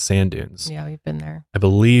the Great Sand Dunes. Yeah, we've been there. I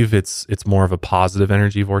believe it's more of a positive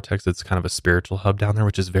energy vortex. It's kind of a spiritual hub down there,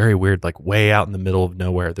 which is very weird. Like way out in the middle of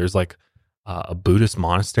nowhere, there's like a Buddhist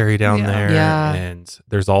monastery down there. Yeah. And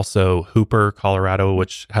there's also Hooper, Colorado,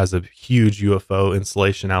 which has a huge UFO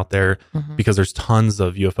installation out there because there's tons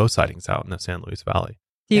of UFO sightings out in the San Luis Valley.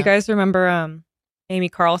 Do you guys remember Amy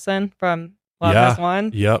Carlson from Love Has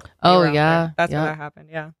Won? Yep. Oh, yeah. That's where that happened.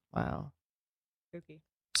 Yeah. Wow. Spooky.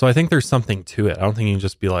 So I think there's something to it. I don't think you can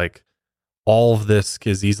just be like, all of this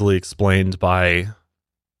is easily explained by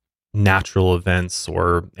natural events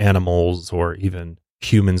or animals or even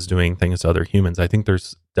humans doing things to other humans. I think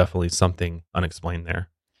there's definitely something unexplained there.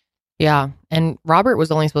 Yeah. And Robert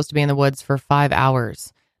was only supposed to be in the woods for 5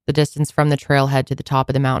 hours. The distance from the trailhead to the top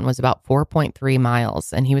of the mountain was about 4.3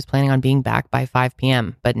 miles, and he was planning on being back by 5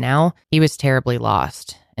 p.m. But now he was terribly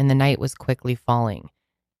lost, and the night was quickly falling.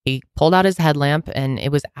 He pulled out his headlamp, and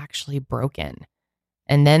it was actually broken.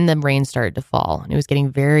 And then the rain started to fall, and it was getting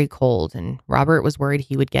very cold, and Robert was worried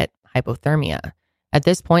he would get hypothermia. At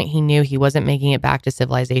this point, he knew he wasn't making it back to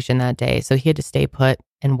civilization that day, so he had to stay put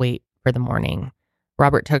and wait for the morning.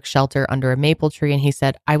 Robert took shelter under a maple tree, and he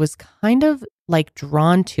said, I was kind of like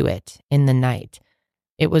drawn to it in the night.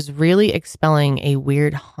 It was really expelling a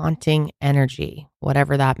weird haunting energy,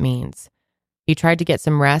 whatever that means. He tried to get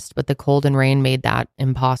some rest, but the cold and rain made that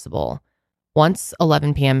impossible. Once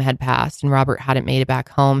 11 p.m. had passed and Robert hadn't made it back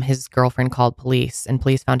home, his girlfriend called police, and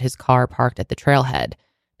police found his car parked at the trailhead.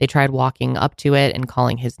 They tried walking up to it and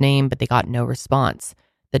calling his name, but they got no response.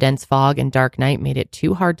 The dense fog and dark night made it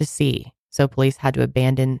too hard to see, so police had to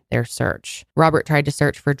abandon their search. Robert tried to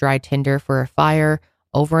search for dry tinder for a fire.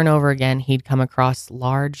 Over and over again, he'd come across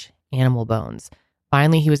large animal bones.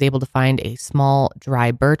 Finally, he was able to find a small,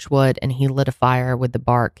 dry birch wood, and he lit a fire with the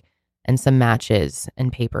bark and some matches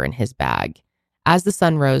and paper in his bag. As the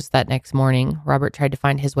sun rose that next morning, Robert tried to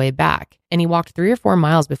find his way back, and he walked 3 or 4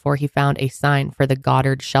 miles before he found a sign for the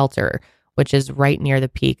Goddard Shelter, which is right near the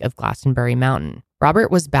peak of Glastonbury Mountain. Robert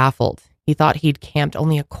was baffled. He thought he'd camped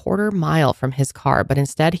only a quarter mile from his car, but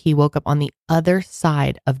instead he woke up on the other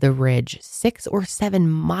side of the ridge, 6 or 7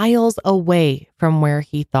 miles away from where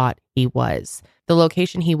he thought he was. The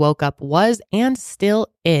location he woke up was and still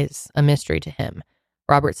is a mystery to him.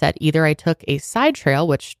 Robert said, either I took a side trail,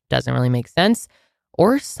 which doesn't really make sense,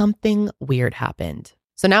 or something weird happened.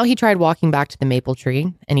 So now he tried walking back to the maple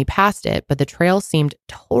tree, and he passed it, but the trail seemed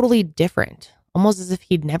totally different, almost as if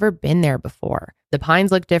he'd never been there before. The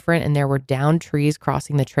pines looked different, and there were downed trees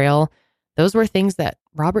crossing the trail. Those were things that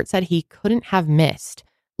Robert said he couldn't have missed.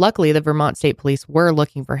 Luckily, the Vermont State Police were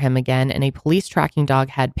looking for him again, and a police tracking dog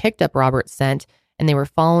had picked up Robert's scent, and they were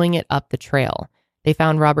following it up the trail. They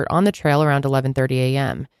found Robert on the trail around 11:30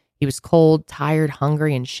 a.m. He was cold, tired,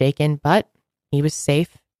 hungry, and shaken, but he was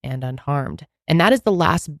safe and unharmed. And that is the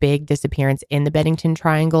last big disappearance in the Bennington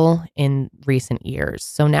Triangle in recent years.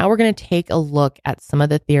 So now we're going to take a look at some of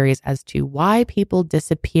the theories as to why people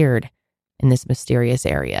disappeared in this mysterious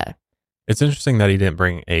area. It's interesting that he didn't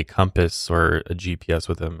bring a compass or a GPS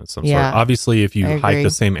with him of some sort. Yeah, Obviously, if you I hike agree.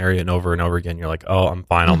 the same area and over again, you're like, oh, I'm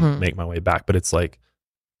fine. I'll make my way back. But it's like,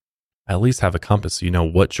 at least have a compass so you know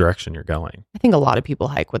what direction you're going. I think a lot of people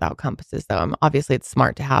hike without compasses, though. Obviously, it's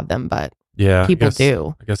smart to have them, but Yeah, people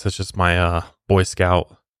do. I guess that's just my Boy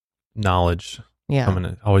Scout knowledge. Yeah. I'm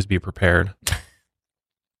going to always be prepared.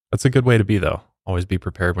 That's a good way to be, though. Always be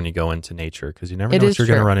prepared when you go into nature because you never know what you're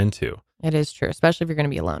going to run into. It is true, especially if you're going to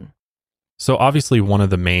be alone. So obviously, one of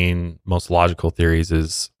the main, most logical theories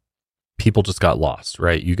is people just got lost,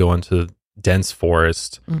 right? You go into dense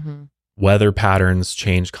forest. Mm-hmm. Weather patterns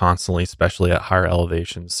change constantly, especially at higher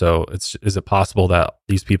elevations. So is it possible that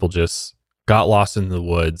these people just got lost in the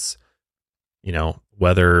woods,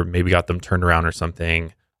 weather maybe got them turned around or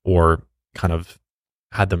something, or kind of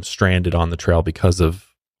had them stranded on the trail because of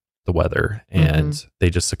the weather, and they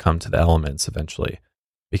just succumbed to the elements eventually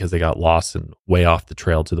because they got lost and way off the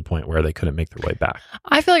trail to the point where they couldn't make their way back?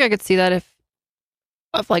 I feel like I could see that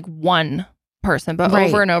of like one person, but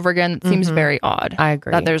over and over again, it seems very odd. I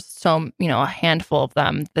agree. That there's a handful of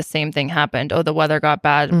them. The same thing happened. Oh, the weather got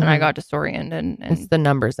bad and I got disoriented. And it's the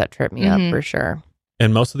numbers that trip me up for sure.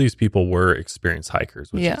 And most of these people were experienced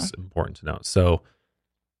hikers, which is important to note. So,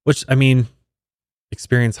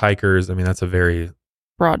 experienced hikers, that's a very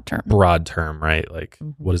broad term, right? Like,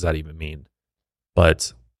 what does that even mean?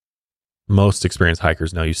 But most experienced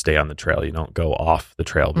hikers know you stay on the trail. You don't go off the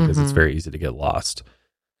trail because it's very easy to get lost.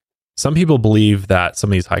 Some people believe that some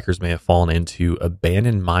of these hikers may have fallen into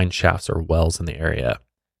abandoned mine shafts or wells in the area.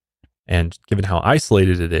 And given how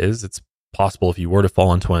isolated it is, it's possible if you were to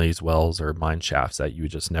fall into one of these wells or mine shafts that you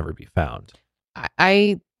would just never be found.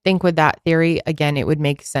 I think with that theory, again, it would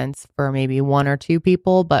make sense for maybe 1 or 2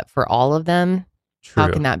 people, but for all of them, True.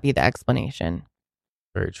 How can that be the explanation?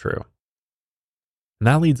 Very true. And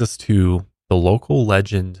that leads us to the local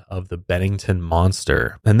legend of the Bennington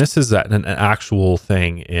monster. And this is an actual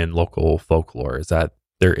thing in local folklore, is that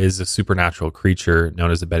there is a supernatural creature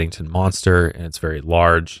known as the Bennington monster, and it's very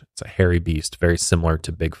large. It's a hairy beast, very similar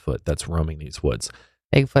to Bigfoot that's roaming these woods.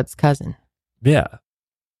 Bigfoot's cousin. Yeah,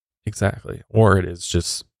 exactly. Or it is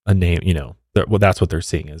just a name, that's what they're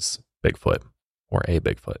seeing is Bigfoot or a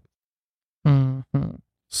Bigfoot. Mm-hmm.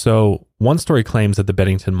 So one story claims that the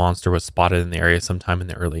Bennington monster was spotted in the area sometime in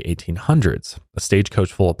the early 1800s. A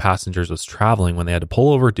stagecoach full of passengers was traveling when they had to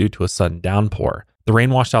pull over due to a sudden downpour. The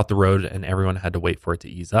rain washed out the road and everyone had to wait for it to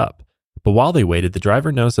ease up. But while they waited, the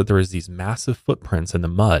driver noticed that there was these massive footprints in the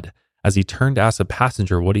mud. As he turned to ask a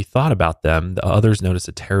passenger what he thought about them, the others noticed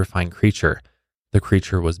a terrifying creature. The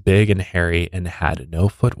creature was big and hairy and had no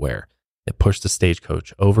footwear. It pushed the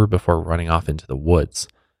stagecoach over before running off into the woods.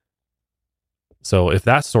 So if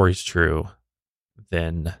that story's true,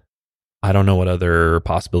 then I don't know what other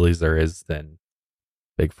possibilities there is than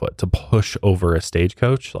Bigfoot to push over a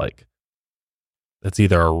stagecoach. Like, that's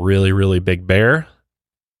either a really, really big bear,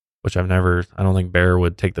 which I don't think bear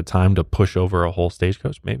would take the time to push over a whole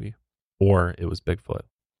stagecoach, maybe, or it was Bigfoot.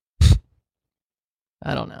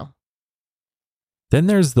 I don't know. Then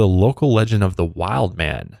there's the local legend of the Wild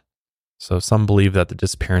Man. So some believe that the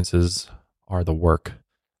disappearances are the work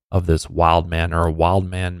of this Wild Man, or a Wild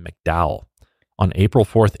Man McDowell. On April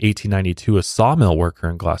 4th, 1892, a sawmill worker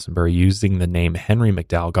in Glastonbury using the name Henry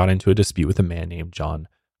McDowell got into a dispute with a man named John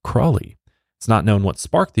Crawley. It's not known what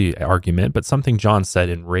sparked the argument, but something John said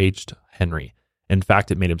enraged Henry. In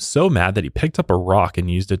fact, it made him so mad that he picked up a rock and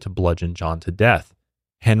used it to bludgeon John to death.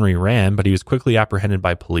 Henry ran, but he was quickly apprehended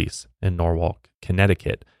by police in Norwalk,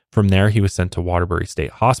 Connecticut. From there, he was sent to Waterbury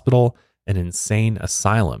State Hospital, an insane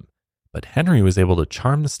asylum. But Henry was able to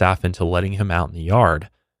charm the staff into letting him out in the yard.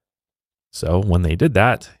 So when they did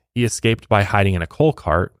that, he escaped by hiding in a coal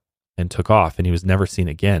cart and took off, and he was never seen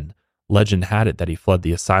again. Legend had it that he fled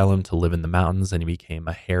the asylum to live in the mountains, and he became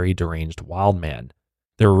a hairy, deranged wild man.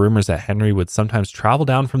 There were rumors that Henry would sometimes travel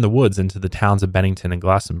down from the woods into the towns of Bennington and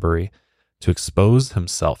Glastonbury to expose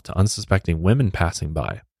himself to unsuspecting women passing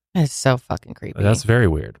by. It's so fucking creepy. That's very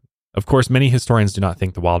weird. Of course, many historians do not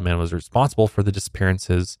think the Wild Man was responsible for the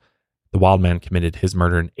disappearances. The Wild Man committed his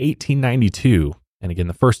murder in 1892. And again,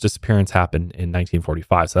 the first disappearance happened in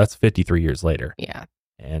 1945. So that's 53 years later. Yeah.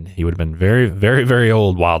 And he would have been very, very, very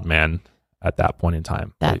old Wild Man at that point in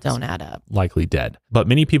time. That don't add up. Likely dead. But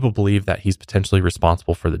many people believe that he's potentially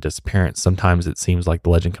responsible for the disappearance. Sometimes it seems like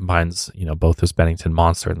the legend combines, both this Bennington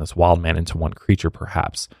monster and this wild man into one creature,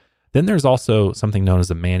 perhaps. Then there's also something known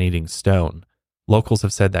as a man-eating stone. Locals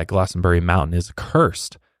have said that Glastonbury Mountain is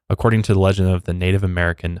cursed. According to the legend of the Native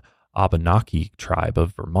American Abenaki tribe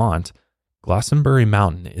of Vermont, Glastonbury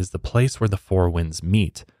Mountain is the place where the four winds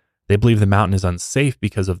meet. They believe the mountain is unsafe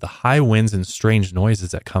because of the high winds and strange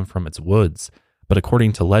noises that come from its woods. But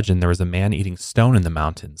according to legend, there was a man eating stone in the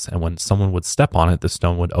mountains, and when someone would step on it, the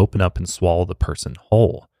stone would open up and swallow the person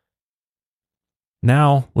whole.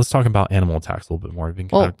 Now, let's talk about animal attacks a little bit more.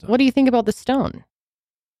 What do you think about the stone?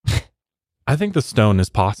 I think the stone is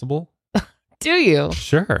possible. Do you?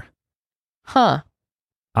 Sure. Huh.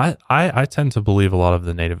 I tend to believe a lot of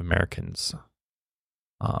the Native Americans'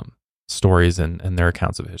 stories and their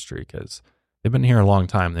accounts of history, because they've been here a long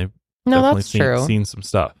time. They've definitely seen some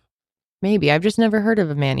stuff. Maybe. I've just never heard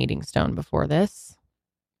of a man-eating stone before this.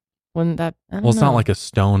 Wouldn't that... It's not like a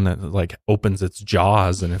stone that like opens its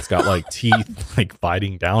jaws and it's got like teeth like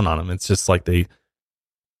biting down on them. It's just like they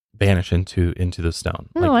vanish into the stone.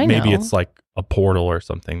 I maybe know. it's like a portal or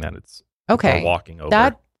something that it's okay. Walking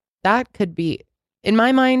over. That could be, in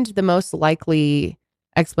my mind, the most likely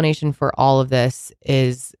explanation for all of this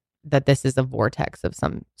is that this is a vortex of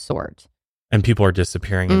some sort. And people are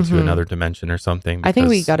disappearing into another dimension or something. I think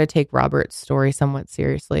we got to take Robert's story somewhat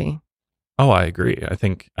seriously. Oh, I agree. I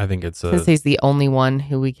think it's since he's the only one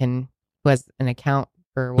who has an account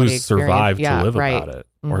for what he experienced. Survived to live about it,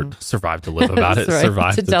 or survived to live about it,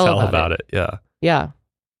 survived to tell about it. Yeah, yeah.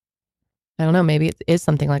 I don't know. Maybe it is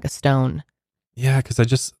something like a stone. Yeah,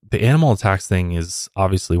 because the animal attacks thing is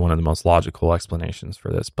obviously one of the most logical explanations for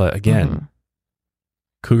this. But again,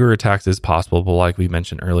 cougar attacks is possible, but like we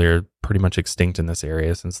mentioned earlier, pretty much extinct in this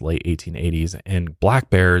area since the late 1880s. And black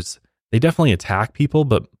bears, they definitely attack people,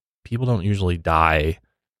 but people don't usually die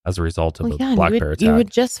as a result of a black bear attack. You would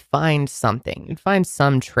just find something. You'd find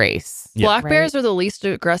some trace. Yeah. Black bears are the least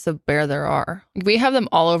aggressive bear there are. We have them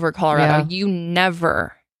all over Colorado. You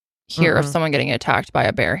never hear of someone getting attacked by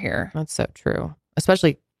a bear here. That's so true.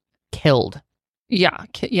 Especially killed. Yeah.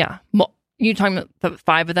 Yeah. You talking about the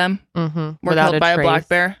 5 of them were killed by a black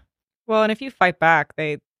bear? Well, and if you fight back,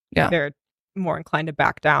 they're more inclined to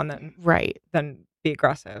back down than be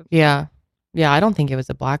aggressive. Yeah. Yeah, I don't think it was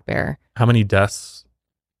a black bear. How many deaths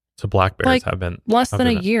to black bears have been? Less than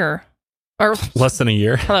a year. Or less than a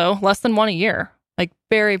year? Hello, less than 1 a year. Like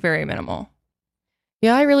very, very minimal.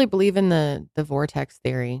 Yeah, I really believe in the vortex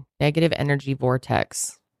theory. Negative energy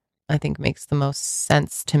vortex, I think, makes the most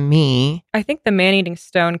sense to me. I think the man-eating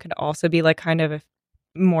stone could also be like kind of a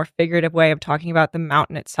more figurative way of talking about the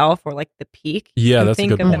mountain itself, or like the peak. Yeah, that's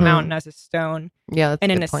think a good of point. the mountain as a stone. Yeah, that's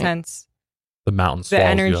and a in good a point. sense, the mountain the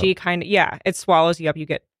energy kind of it swallows you up. You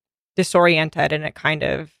get disoriented, and it kind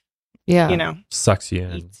of sucks you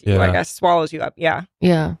in. Eats you, I guess, swallows you up. Yeah,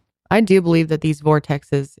 I do believe that these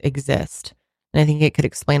vortexes exist, and I think it could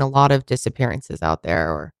explain a lot of disappearances out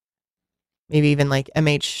there, or maybe even like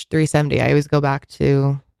MH370. I always go back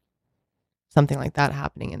to something like that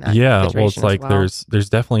happening in that. Yeah, well, it's situation like as there's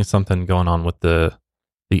definitely something going on with the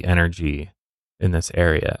energy in this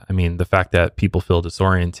area. I mean, the fact that people feel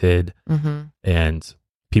disoriented and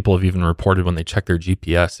people have even reported when they check their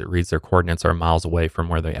GPS, it reads their coordinates are miles away from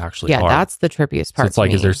where they actually are. Yeah, that's the trippiest part. So it's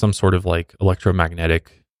like, is there some sort of like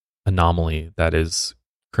electromagnetic anomaly that is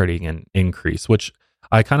creating an increase? Which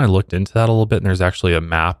I kind of looked into that a little bit, and there's actually a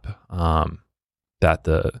map that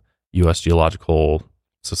the U.S. Geological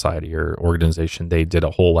Society or organization, they did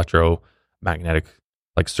a whole electromagnetic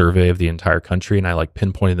like survey of the entire country, and I like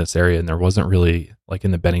pinpointed this area, and there wasn't really, like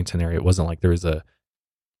in the Bennington area, it wasn't like there was a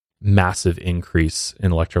massive increase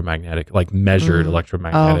in electromagnetic, like measured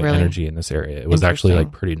electromagnetic energy in this area. It was actually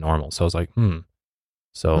like pretty normal. So I was like,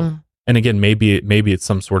 So, and again, maybe it's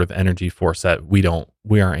some sort of energy force that we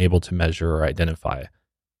aren't able to measure or identify.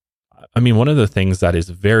 I mean, one of the things that is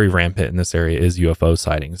very rampant in this area is UFO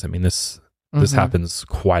sightings. I mean, this happens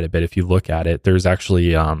quite a bit. If you look at it, there's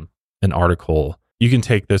actually an article. You can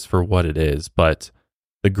take this for what it is, but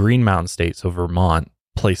the Green Mountain State, so Vermont,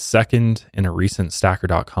 placed second in a recent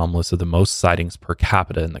Stacker.com list of the most sightings per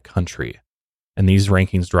capita in the country. And these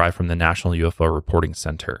rankings derive from the National UFO Reporting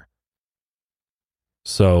Center.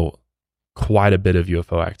 So quite a bit of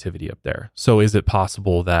UFO activity up there. So is it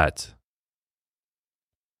possible that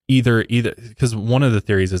either, because one of the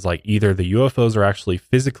theories is like either the UFOs are actually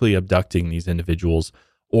physically abducting these individuals,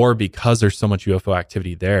 or because there's so much UFO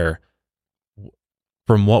activity there,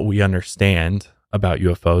 from what we understand about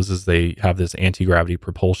UFOs is they have this anti-gravity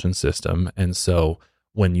propulsion system. And so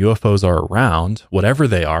when UFOs are around, whatever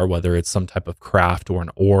they are, whether it's some type of craft or an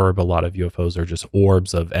orb, a lot of UFOs are just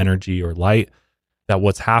orbs of energy or light, that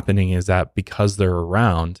what's happening is that because they're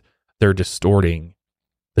around, they're distorting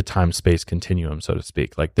the time-space continuum, so to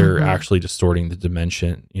speak. Like they're actually distorting the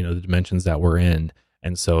dimension, the dimensions that we're in.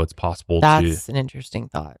 And so it's possible that's an interesting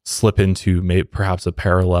thought. Slip into perhaps a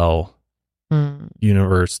parallel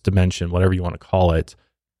universe, dimension, whatever you want to call it,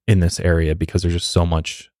 in this area because there's just so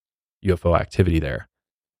much UFO activity there.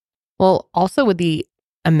 Well, also with the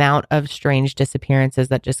amount of strange disappearances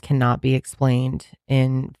that just cannot be explained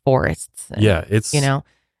in forests. And, it's...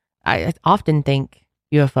 I often think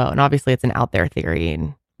UFO, and obviously it's an out there theory,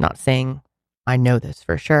 and not saying I know this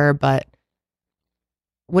for sure, but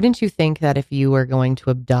wouldn't you think that if you were going to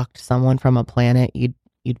abduct someone from a planet, you'd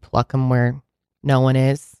pluck them where no one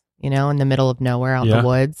is? In the middle of nowhere, out in the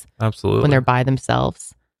woods. Absolutely. When they're by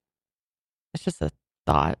themselves. It's just a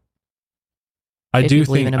thought. I do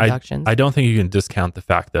think, I don't think you can discount the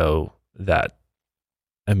fact, though, that,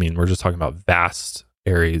 I mean, we're just talking about vast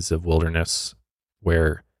areas of wilderness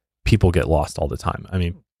where people get lost all the time. I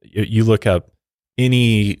mean, you look up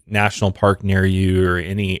any national park near you or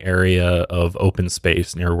any area of open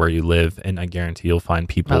space near where you live, and I guarantee you'll find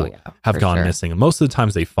people have gone missing. And most of the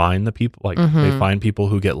times they find the people, like they find people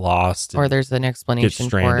who get lost, or there's an explanation get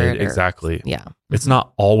stranded. for it. Exactly. Yeah. It's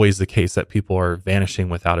not always the case that people are vanishing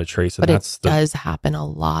without a trace. And but it does happen a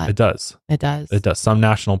lot. It does. It does. It does. Some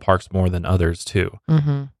national parks more than others too.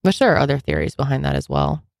 Which there are other theories behind that as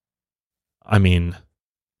well. I mean,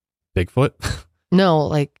 Bigfoot? No,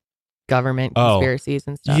 like government conspiracies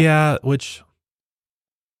and stuff. Yeah, which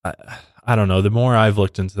I don't know. The more I've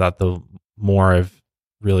looked into that, the more I've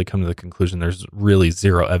really come to the conclusion there's really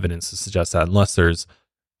zero evidence to suggest that, unless there's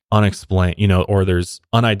unexplained, or there's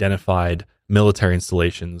unidentified military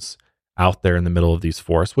installations out there in the middle of these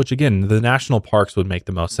forests, which again, the national parks would make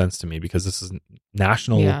the most sense to me because this is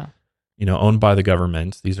national, owned by the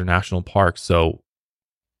government. These are national parks. So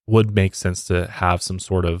would make sense to have some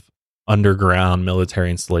sort of underground military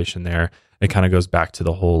installation there. It kind of goes back to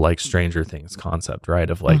the whole like Stranger Things concept, right?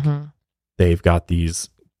 Of like they've got these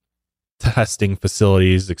testing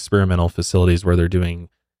facilities, experimental facilities where they're doing,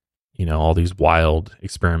 all these wild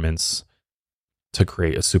experiments to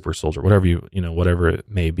create a super soldier, whatever it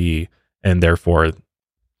may be. And therefore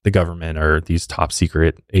the government or these top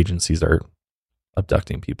secret agencies are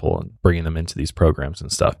abducting people and bringing them into these programs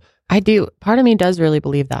and stuff. I do. Part of me does really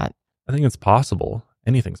believe that. I think it's possible.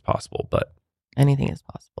 Anything's possible, but anything is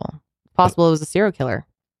possible. Possible it was a serial killer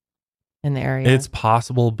in the area. It's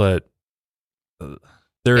possible, but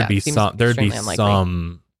there'd be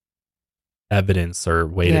some evidence or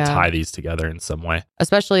way to tie these together in some way.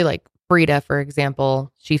 Especially like Frida, for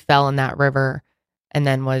example, she fell in that river and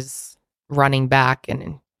then was running back,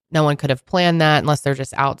 and no one could have planned that unless they're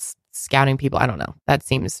just out scouting people. I don't know. That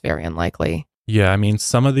seems very unlikely. Yeah, I mean,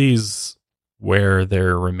 some of these where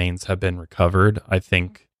their remains have been recovered, I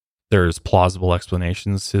think there's plausible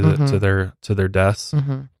explanations to their deaths.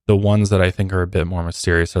 The ones that I think are a bit more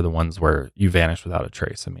mysterious are the ones where you vanish without a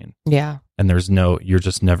trace. I mean, and you're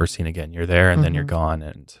just never seen again. You're there and then you're gone,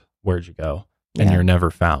 and where'd you go? And you're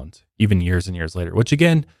never found, even years and years later, which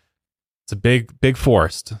again, it's a big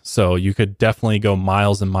forest. So you could definitely go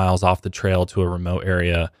miles and miles off the trail to a remote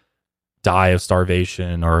area die of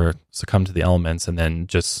starvation or succumb to the elements, and then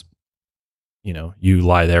just, you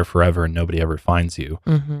lie there forever and nobody ever finds you.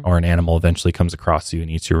 Or an animal eventually comes across you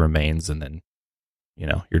and eats your remains, and then,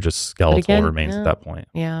 you're just skeletal remains at that point.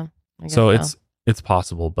 Yeah. So it's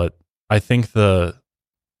possible, but I think the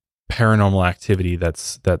paranormal activity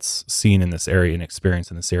that's seen in this area and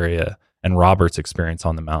experienced in this area, and Robert's experience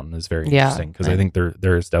on the mountain, is very interesting, because I think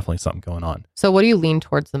there is definitely something going on. So what do you lean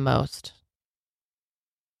towards the most?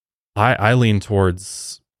 I lean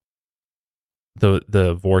towards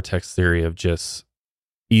the vortex theory of just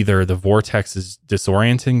either the vortex is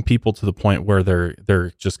disorienting people to the point where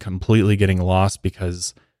they're just completely getting lost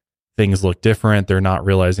because things look different. They're not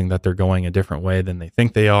realizing that they're going a different way than they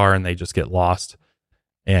think they are, and they just get lost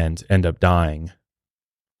and end up dying.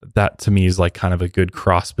 That to me is like kind of a good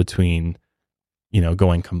cross between,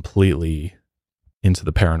 going completely into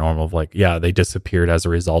the paranormal of like, yeah, they disappeared as a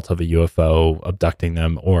result of a UFO abducting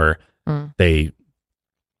them, or they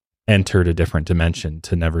entered a different dimension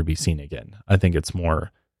to never be seen again. I think it's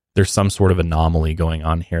more, there's some sort of anomaly going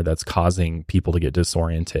on here that's causing people to get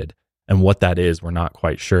disoriented. And what that is, we're not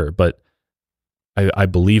quite sure. But I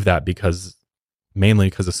believe that mainly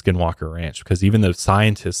because of Skinwalker Ranch, because even the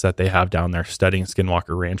scientists that they have down there studying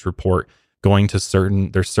Skinwalker Ranch report going to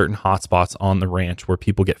there's certain hotspots on the ranch where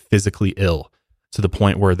people get physically ill to the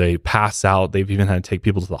point where they pass out. They've even had to take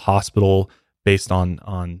people to the hospital based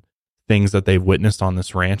on things that they've witnessed on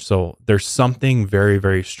this ranch. So there's something very,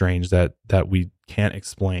 very strange that we can't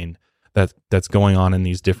explain that's going on in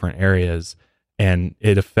these different areas, and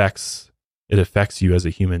it affects you as a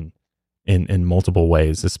human in multiple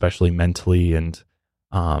ways, especially mentally and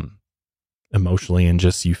emotionally, and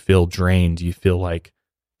just you feel drained. You feel like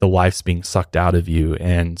the life's being sucked out of you,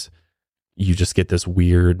 and you just get this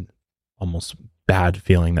weird, almost bad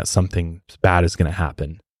feeling that something bad is going to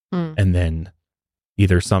happen. And then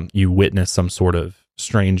either you witness some sort of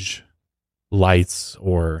strange lights,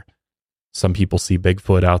 or some people see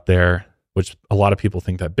Bigfoot out there, which a lot of people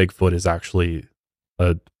think that Bigfoot is actually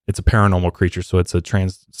it's a paranormal creature. So it's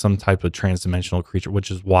some type of transdimensional creature, which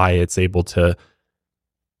is why it's able to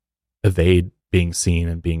evade being seen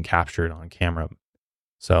and being captured on camera.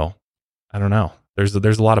 So I don't know. There's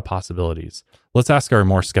a lot of possibilities. Let's ask our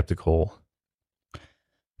more skeptical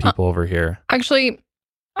people over here. Actually,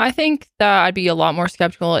 I think that I'd be a lot more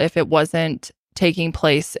skeptical if it wasn't taking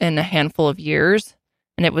place in a handful of years,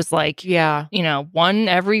 and it was like, one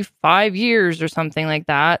every 5 years or something like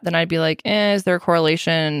that. Then I'd be like, is there a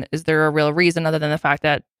correlation? Is there a real reason other than the fact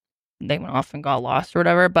that they went off and got lost or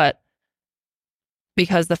whatever? But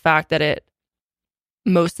because the fact that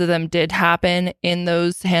most of them did happen in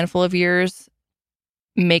those handful of years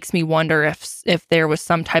makes me wonder if there was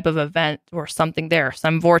some type of event or something there,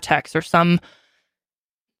 some vortex or some,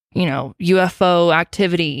 UFO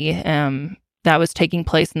activity that was taking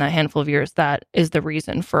place in that handful of years that is the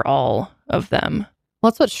reason for all of them.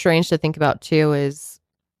 Well, that's what's strange to think about too is,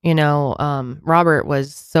 Robert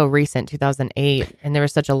was so recent, 2008, and there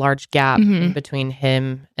was such a large gap in between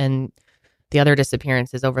him and the other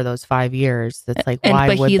disappearances over those 5 years. That's like,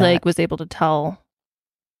 why would he that? was able to tell,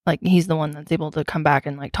 like, he's the one that's able to come back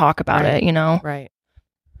and like talk about it, Right.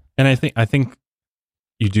 And I think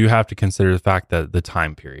you do have to consider the fact that the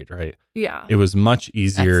time period, right? Yeah. It was much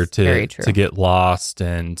easier to get lost,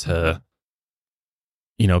 and to,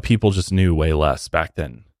 people just knew way less back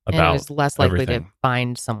then about and it was less likely everything. to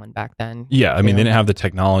find someone back then. Yeah. I mean, they didn't have the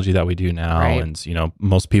technology that we do now. Right. And,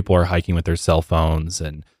 most people are hiking with their cell phones,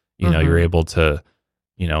 and, you're able to,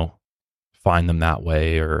 find them that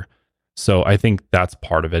way. So I think that's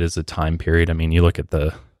part of it, is the time period. I mean, you look at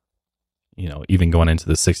the, even going into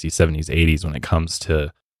the 60s, 70s, 80s, when it comes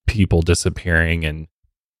to people disappearing and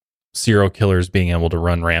serial killers being able to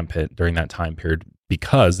run rampant during that time period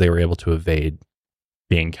because they were able to evade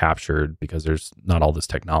being captured because there's not all this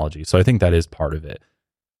technology. So I think that is part of it.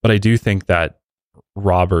 But I do think that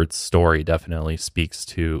Robert's story definitely speaks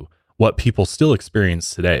to what people still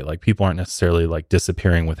experience today. Like, people aren't necessarily like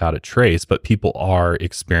disappearing without a trace, but people are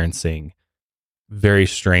experiencing very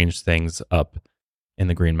strange things up in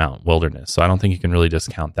the Green Mountain Wilderness. So I don't think you can really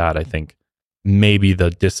discount that. I think maybe the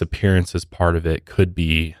disappearances part of it could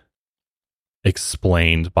be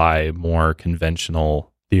explained by more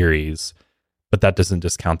conventional theories, but that doesn't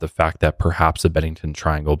discount the fact that perhaps a Bennington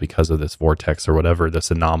Triangle, because of this vortex or whatever this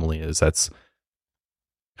anomaly is, that's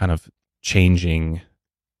kind of changing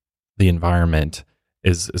the environment,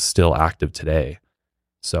 is still active today.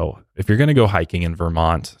 So if you're going to go hiking in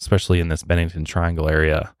Vermont, especially in this Bennington Triangle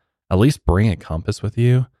area, at least bring a compass with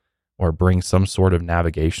you, or bring some sort of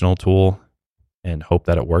navigational tool and hope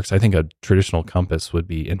that it works. I think a traditional compass would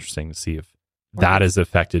be interesting to see if that is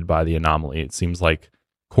affected by the anomaly. It seems like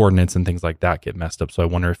coordinates and things like that get messed up. So I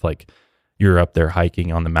wonder if like you're up there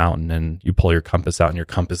hiking on the mountain and you pull your compass out and your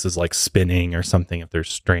compass is like spinning or something, if there's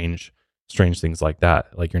strange things like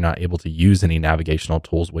that. Like you're not able to use any navigational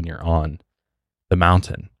tools when you're on the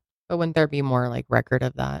mountain. But wouldn't there be more like record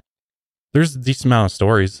of that? There's a decent amount of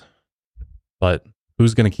stories, but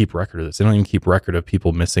who's going to keep record of this? They don't even keep record of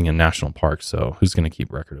people missing in national parks. So who's going to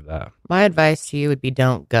keep record of that? My advice to you would be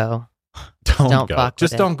don't go. Don't go.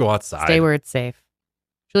 Just don't go outside. Stay where it's safe.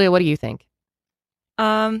 Julia, what do you think?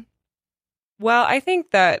 Well, I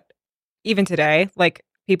think that even today, like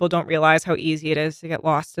people don't realize how easy it is to get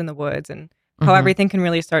lost in the woods and how everything can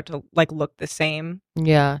really start to like look the same.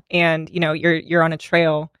 Yeah. And you're on a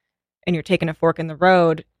trail and you're taking a fork in the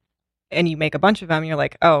road and you make a bunch of them. You're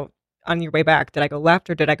like, oh, on your way back, did I go left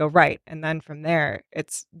or did I go right? And then from there,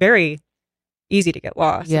 it's very easy to get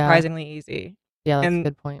lost. Yeah. Surprisingly easy. Yeah, that's a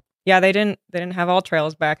good point. Yeah, they didn't have all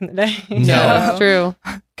trails back in the day. No, that's true.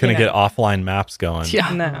 Couldn't get offline maps going.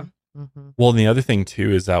 Yeah. No. Well, and the other thing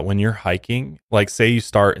too is that when you're hiking, like say you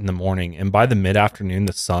start in the morning and by the mid-afternoon,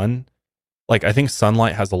 the sun, like I think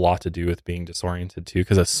sunlight has a lot to do with being disoriented too.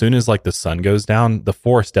 Because as soon as like the sun goes down, the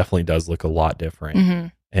forest definitely does look a lot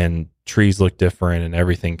different. And trees look different and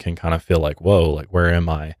everything can kind of feel like, whoa, like where am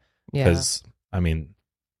I? Because I mean,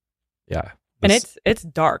 yeah. And it's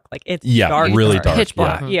dark. Like it's dark, really dark. Pitch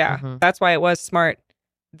black. Yeah. That's why it was smart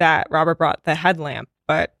that Robert brought the headlamp.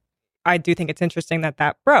 But I do think it's interesting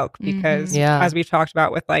that broke because as we've talked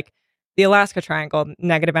about with like the Alaska Triangle,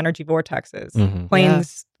 negative energy vortexes,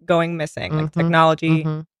 planes going missing, like technology.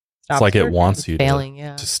 It's like it wants you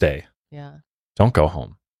to stay. Yeah. Don't go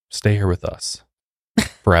home. Stay here with us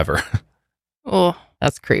forever. Oh,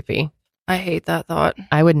 that's creepy. I hate that thought.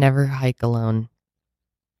 I would never hike alone.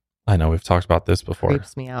 I know we've talked about this before.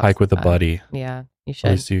 Creeps me out. Hike with a buddy. Yeah, you should.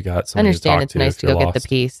 At least you got I somebody understand to it's talk nice to to go if you're get the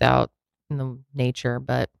peace out in the nature,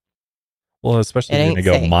 but well, especially if you're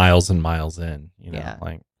going to go miles and miles in,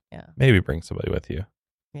 maybe bring somebody with you.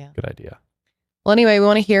 Yeah. Good idea. Well, anyway, we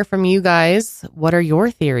want to hear from you guys. What are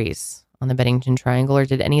your theories on the Bennington Triangle, or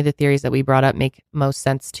did any of the theories that we brought up make most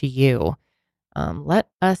sense to you? Let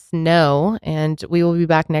us know, and we will be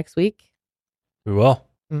back next week. We will.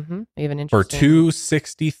 We have an for interesting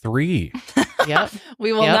 263. Yep.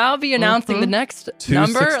 We will now be announcing the next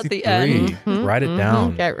number at the end. Write it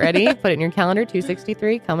down. Get ready. Put it in your calendar.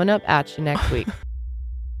 263 coming up at you next week.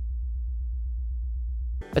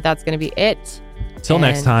 But that's going to be it. Till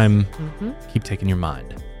next time, keep taking your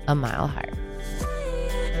mind a mile higher.